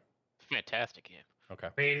 Okay. Fantastic game. Okay.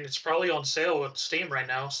 I mean, it's probably on sale with Steam right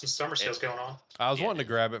now since summer sale's It, going on. I was Yeah, wanting it to is.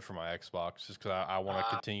 grab it for my Xbox just because I want to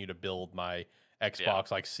Uh, continue to build my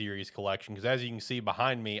Xbox like series collection. Because as you can see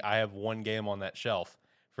behind me, I have one game on that shelf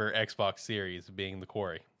for Xbox Series, being the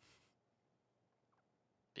Quarry.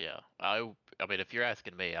 Yeah, I mean, if you're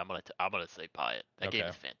asking me, I'm gonna say buy it. That game Okay.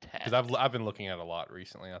 is Because fantastic. I've been looking at it a lot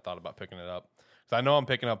recently. And I thought about picking it up because I know I'm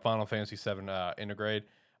picking up Final Fantasy VII Intergrade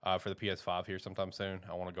for the PS5 here sometime soon.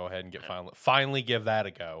 I want to go ahead and get Yeah. finally give that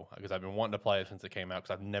a go because I've been wanting to play it since it came out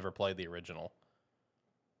because I've never played the original.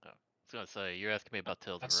 Oh, I was gonna say you're asking me about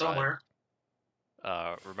Tales of that's Arise. somewhere.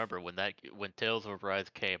 Remember when Tales of Arise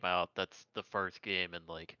came out? That's the first game in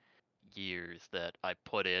like years that I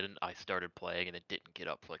put in. I started playing and it didn't get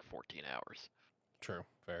up for like 14 hours. True,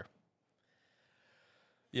 fair.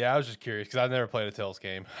 Yeah, I was just curious because I've never played a Tales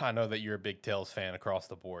game. I know that you're a big Tales fan across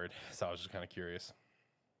the board, so I was just kind of curious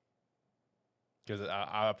because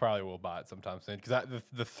I probably will buy it sometime soon. Because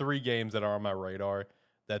the three games that are on my radar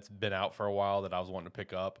that's been out for a while that I was wanting to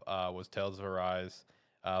pick up was Tales of Arise,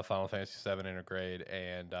 Final Fantasy VII Intergrade,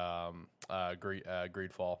 and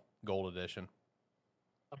Greedfall Gold Edition.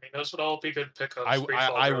 I mean, those would all be good pickups. I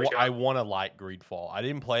Greedfall's really I good. want to like Greedfall. I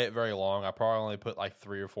didn't play it very long. I probably only put like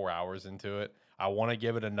 3 or 4 hours into it. I want to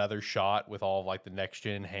give it another shot with all of like the next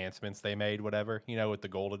gen enhancements they made, whatever, with the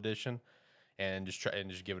gold edition, and just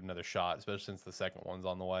give it another shot, especially since the second one's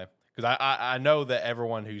on the way. Because I know that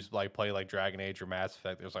everyone who's like played like Dragon Age or Mass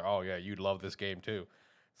Effect, was like, oh yeah, you'd love this game too.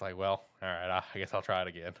 It's like, well, all right, I guess I'll try it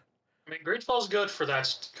again. I mean, Greedfall's good for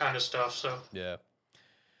that kind of stuff. So Yeah.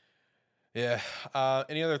 Yeah.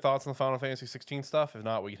 Any other thoughts on the Final Fantasy 16 stuff? If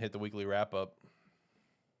not, we can hit the weekly wrap up.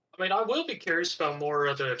 I mean, I will be curious about more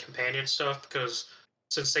of the companion stuff because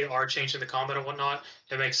since they are changing the combat and whatnot,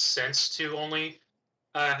 it makes sense to only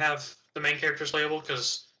have the main characters playable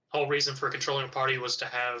because the whole reason for controlling a party was to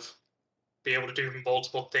be able to do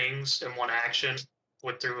multiple things in one action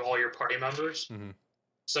through all your party members. Mm-hmm.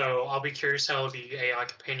 So I'll be curious how the AI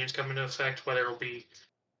companions come into effect, whether it'll be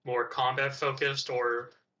more combat focused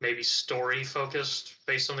or maybe story focused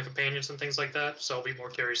based on the companions and things like that. So I'll be more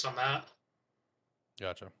curious on that.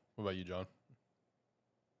 Gotcha. What about you, John?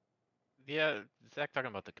 Yeah, Zach talking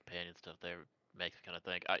about the companion stuff there makes me kind of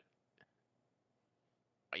think.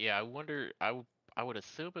 Yeah, I wonder. I would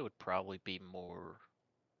assume it would probably be more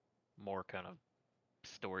kind of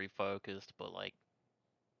story focused, but like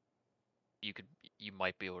you could you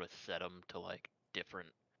might be able to set them to like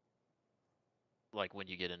different, like when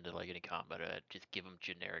you get into like any combat, just give them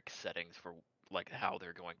generic settings for like how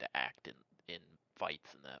they're going to act in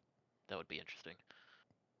fights, and that would be interesting.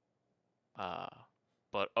 Uh,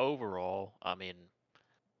 but overall, I mean,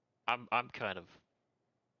 I'm kind of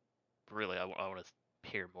really I want to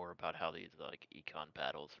hear more about how these like econ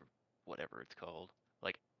battles or whatever it's called,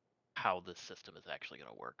 like how this system is actually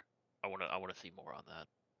going to work. I want to see more on that.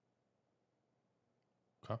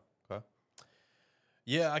 Okay. Okay.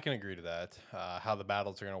 Yeah, I can agree to that. How the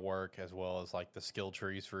battles are going to work, as well as like the skill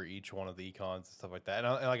trees for each one of the econs and stuff like that.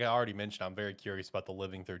 And like I already mentioned, I'm very curious about the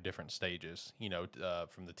living through different stages.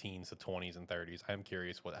 From the teens to 20s and 30s. I'm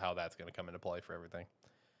curious how that's going to come into play for everything.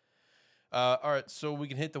 All right, so we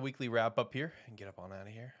can hit the weekly wrap up here and get up on out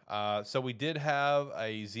of here. So we did have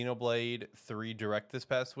a Xenoblade 3 Direct this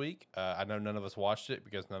past week. I know none of us watched it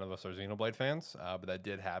because none of us are Xenoblade fans, but that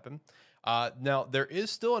did happen. Now, there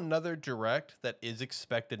is still another Direct that is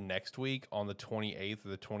expected next week on the 28th or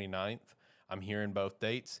the 29th. I'm hearing both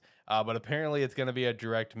dates, but apparently it's going to be a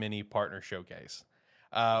Direct Mini Partner Showcase,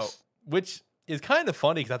 which is kind of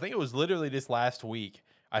funny because I think it was literally this last week.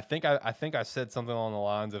 I think I said something along the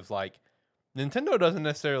lines of like, Nintendo doesn't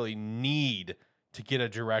necessarily need to get a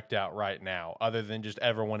Direct out right now, other than just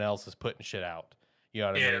everyone else is putting shit out. You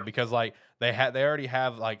know what I mean? Because like they already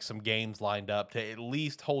have like some games lined up to at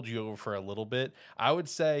least hold you over for a little bit. I would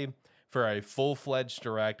say for a full-fledged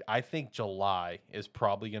Direct, I think July is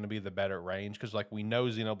probably going to be the better range because like we know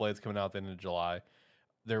Xenoblade's coming out at the end of July.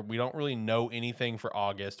 We don't really know anything for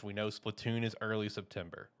August. We know Splatoon is early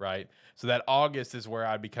September, right? So that August is where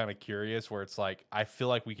I'd be kind of curious, where it's like I feel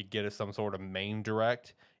like we could get some sort of main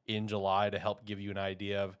Direct in July to help give you an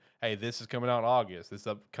idea of, hey, this is coming out in August. This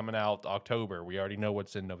is coming out October. We already know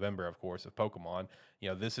what's in November, of course, of Pokemon.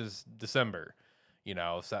 This is December.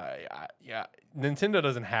 So yeah, Nintendo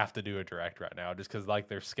doesn't have to do a Direct right now just because like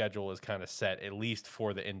their schedule is kind of set at least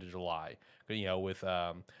for the end of July. With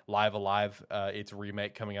Live Alive, its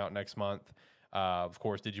remake coming out next month. Of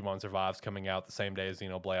course, Digimon Survive's coming out the same day as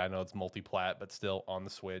Xenoblade. I know it's multi-plat, but still on the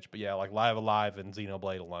Switch. But yeah, like Live Alive and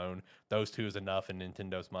Xenoblade alone, those two is enough in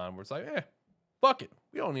Nintendo's mind where it's like, fuck it.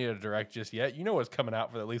 We don't need a Direct just yet. You know what's coming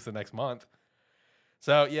out for at least the next month.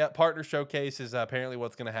 So yeah, Partner Showcase is apparently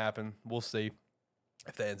what's going to happen. We'll see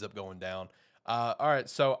if that ends up going down. All right,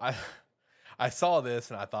 so I saw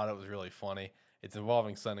this and I thought it was really funny. It's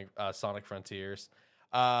involving Sonic Frontiers.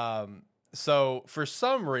 So for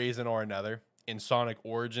some reason or another, in Sonic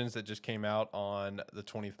Origins that just came out on the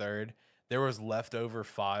 23rd, there was leftover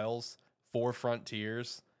files for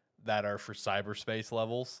Frontiers that are for cyberspace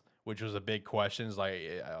levels, which was a big question. It's like,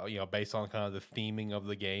 based on kind of the theming of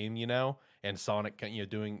the game, and Sonic,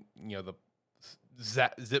 doing, the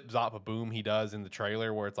zip zop a boom he does in the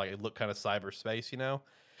trailer where it's like it looked kind of cyberspace,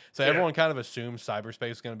 So everyone kind of assumed cyberspace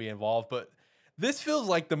was going to be involved, but this feels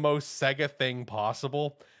like the most Sega thing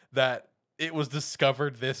possible that it was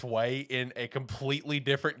discovered this way in a completely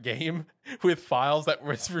different game with files that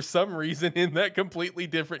was for some reason in that completely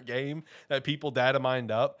different game that people data mined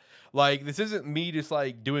up. Like, this isn't me just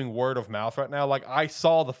like doing word of mouth right now. Like, I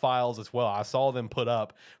saw the files as well. I saw them put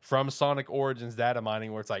up from Sonic Origins data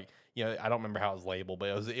mining where it's like, I don't remember how it was labeled, but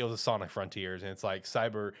it was a Sonic Frontiers, and it's like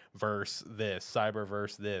Cyberverse this,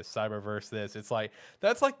 Cyberverse this, Cyberverse this. It's like,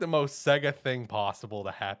 that's like the most Sega thing possible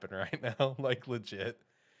to happen right now, like legit.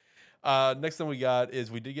 Next thing we got is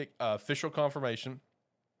we did get official confirmation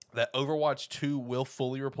that Overwatch 2 will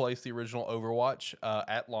fully replace the original Overwatch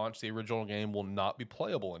at launch. The original game will not be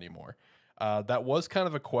playable anymore. That was kind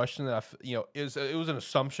of a question that it was an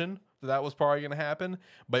assumption that was probably going to happen,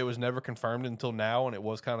 but it was never confirmed until now, and it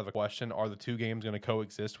was kind of a question: are the two games going to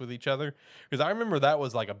coexist with each other? Because I remember that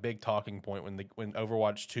was like a big talking point when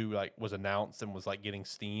Overwatch 2 like was announced and was like getting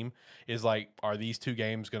steam. Is like, are these two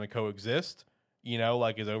games going to coexist?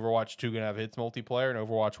 Like, is Overwatch 2 going to have its multiplayer and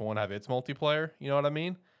Overwatch 1 have its multiplayer? You know what I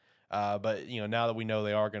mean? But now that we know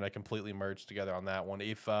they are going to completely merge together on that one,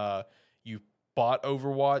 if you bought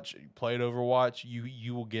Overwatch, played Overwatch,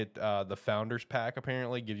 you will get the Founders Pack,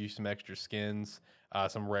 apparently. Gives you some extra skins,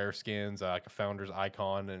 some rare skins, like a Founders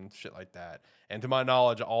icon and shit like that. And to my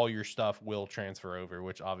knowledge, all your stuff will transfer over,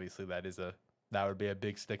 which obviously that would be a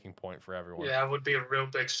big sticking point for everyone. Yeah, it would be a real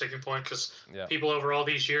big sticking point because people over all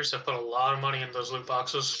these years have put a lot of money in those loot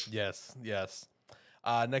boxes. Yes.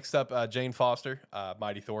 Next up, Jane Foster,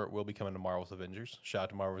 Mighty Thor, will be coming to Marvel's Avengers. Shout out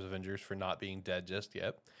to Marvel's Avengers for not being dead just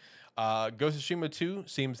yet. Ghost of Tsushima 2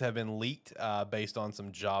 seems to have been leaked based on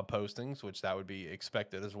some job postings, which that would be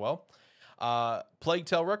expected as well. Plague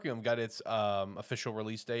Tale Requiem got its official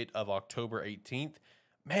release date of October 18th.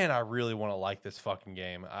 Man, I really want to like this fucking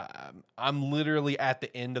game. I'm literally at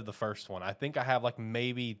the end of the first one. I think I have like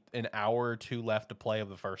maybe an hour or two left to play of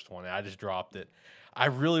the first one, and I just dropped it. I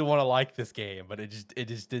really want to like this game, but it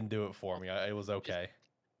just didn't do it for me. It was okay.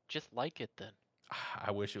 Just like it then.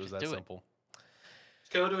 I wish it was that simple.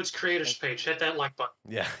 Go to its creators page. Hit that like button.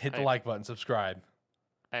 Yeah, hit the like button. Subscribe.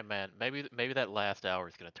 Hey man, maybe that last hour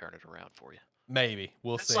is gonna turn it around for you. Maybe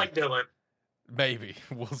we'll see. It's like Dylan. Maybe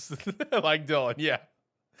we'll see. Like Dylan. Yeah.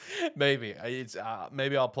 Maybe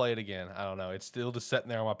maybe I'll play it again. I don't know. It's still just sitting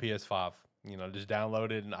there on my PS5. just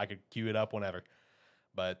download it and I could queue it up whenever.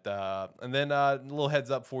 But and then a little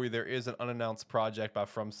heads up for you, there is an unannounced project by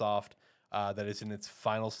FromSoft that is in its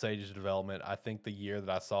final stages of development. I think the year that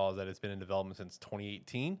I saw is that it's been in development since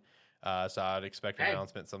 2018. So I'd expect an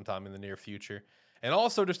announcement sometime in the near future. And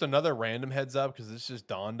also just another random heads up, because this just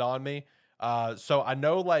dawned on me. So I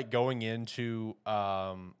know, like, going into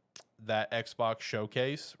that Xbox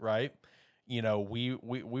showcase, right? We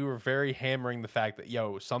were very hammering the fact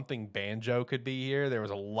that, something Banjo could be here. There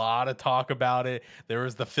was a lot of talk about it. There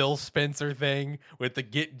was the Phil Spencer thing with the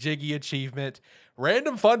Get Jiggy achievement.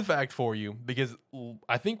 Random fun fact for you, because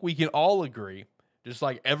I think we can all agree, just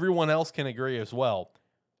like everyone else can agree as well,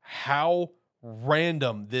 how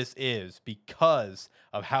random this is because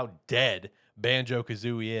of how dead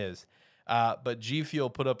Banjo-Kazooie is. But G Fuel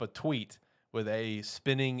put up a tweet with a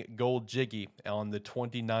spinning gold Jiggy on the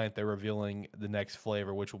 29th. They're revealing the next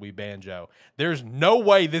flavor, which will be Banjo. There's no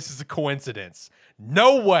way this is a coincidence.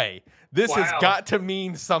 No way. This has got to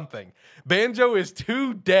mean something. Banjo is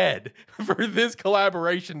too dead for this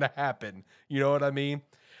collaboration to happen. You know what I mean?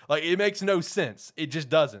 Like, it makes no sense. It just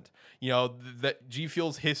doesn't. That G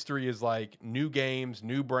Fuel's history is like new games,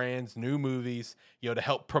 new brands, new movies, to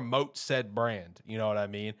help promote said brand. You know what I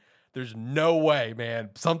mean? There's no way,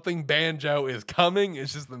 man. Something Banjo is coming.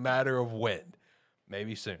 It's just a matter of when.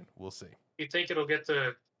 Maybe soon. We'll see. You think it'll get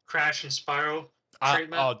the Crash and Spyro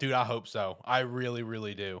treatment? Oh, dude, I hope so. I really,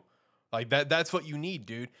 really do. Like, that's what you need,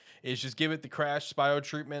 dude. Is just give it the Crash Spyro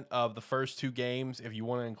treatment of the first two games. If you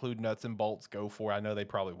want to include Nuts and Bolts, go for it. I know they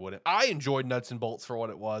probably wouldn't. I enjoyed Nuts and Bolts for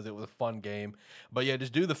what it was. It was a fun game. But yeah,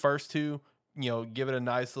 just do the first two. Give it a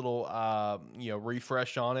nice little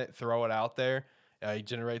refresh on it. Throw it out there.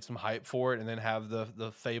 Generate some hype for it, and then have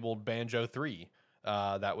the fabled Banjo 3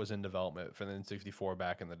 that was in development for the N64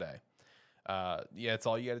 back in the day. Yeah, it's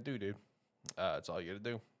all you got to do, dude. It's all you got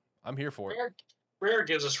to do. I'm here for it. Rare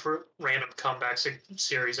gives us random comeback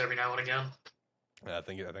series every now and again. I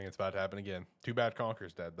think it's about to happen again. Too bad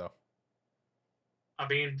Conker's dead, though. I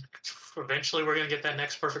mean, eventually we're going to get that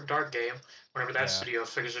next Perfect Dark game whenever that studio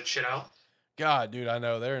figures its shit out. God, dude, I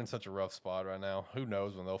know. They're in such a rough spot right now. Who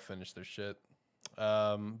knows when they'll finish their shit.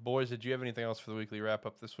 Boys, did you have anything else for the weekly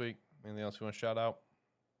wrap-up this week? Anything else you want to shout out?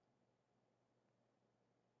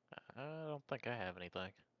 I don't think I have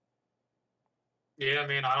anything. Yeah, I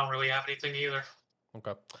mean, I don't really have anything either.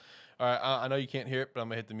 Okay. All right, I know you can't hear it, but I'm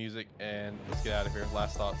going to hit the music, and let's get out of here.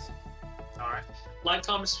 Last thoughts. All right. Like,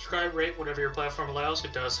 comment, subscribe, rate, whatever your platform allows.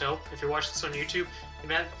 It does help. If you're watching this on YouTube, you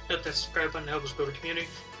can hit that subscribe button to help us build a community.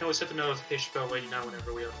 You can always hit the notification bell to let you know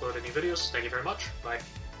whenever we upload any videos. Thank you very much. Bye.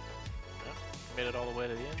 Made it all the way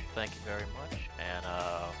to the end. Thank you very much, and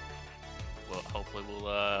well, hopefully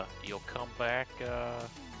you'll come back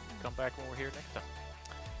when we're here next time.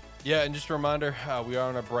 Yeah, and just a reminder, we are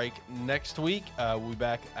on a break next week. We'll be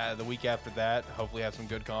back the week after that. Hopefully have some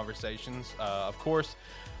good conversations. Of course,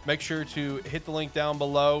 make sure to hit the link down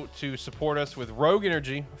below to support us with Rogue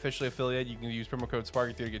Energy, officially affiliated. You can use promo code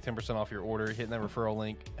Sparky3 to get 10% off your order. Hitting that referral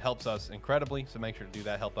link helps us incredibly, so make sure to do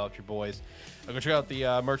that. Help out your boys. Go check out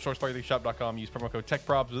the merch store, Sparky3shop.com. Use promo code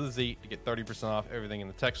TechProps with a Z to get 30% off everything in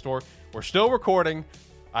the tech store. We're still recording.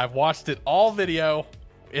 I've watched it all video.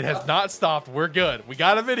 It has not stopped. We're good. We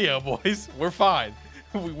got a video, boys. We're fine.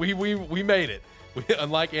 We made it.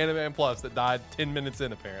 Unlike Anime Plus that died 10 minutes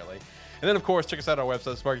in, apparently. And then, of course, check us out on our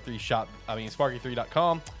website,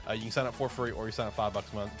 Sparky3.com. You can sign up for free, or you sign up $5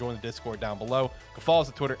 a month. Join the Discord down below. Go follow us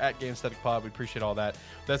on Twitter @GameStaticPod. We appreciate all that.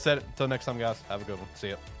 That said, until next time, guys, have a good one.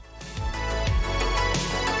 See ya.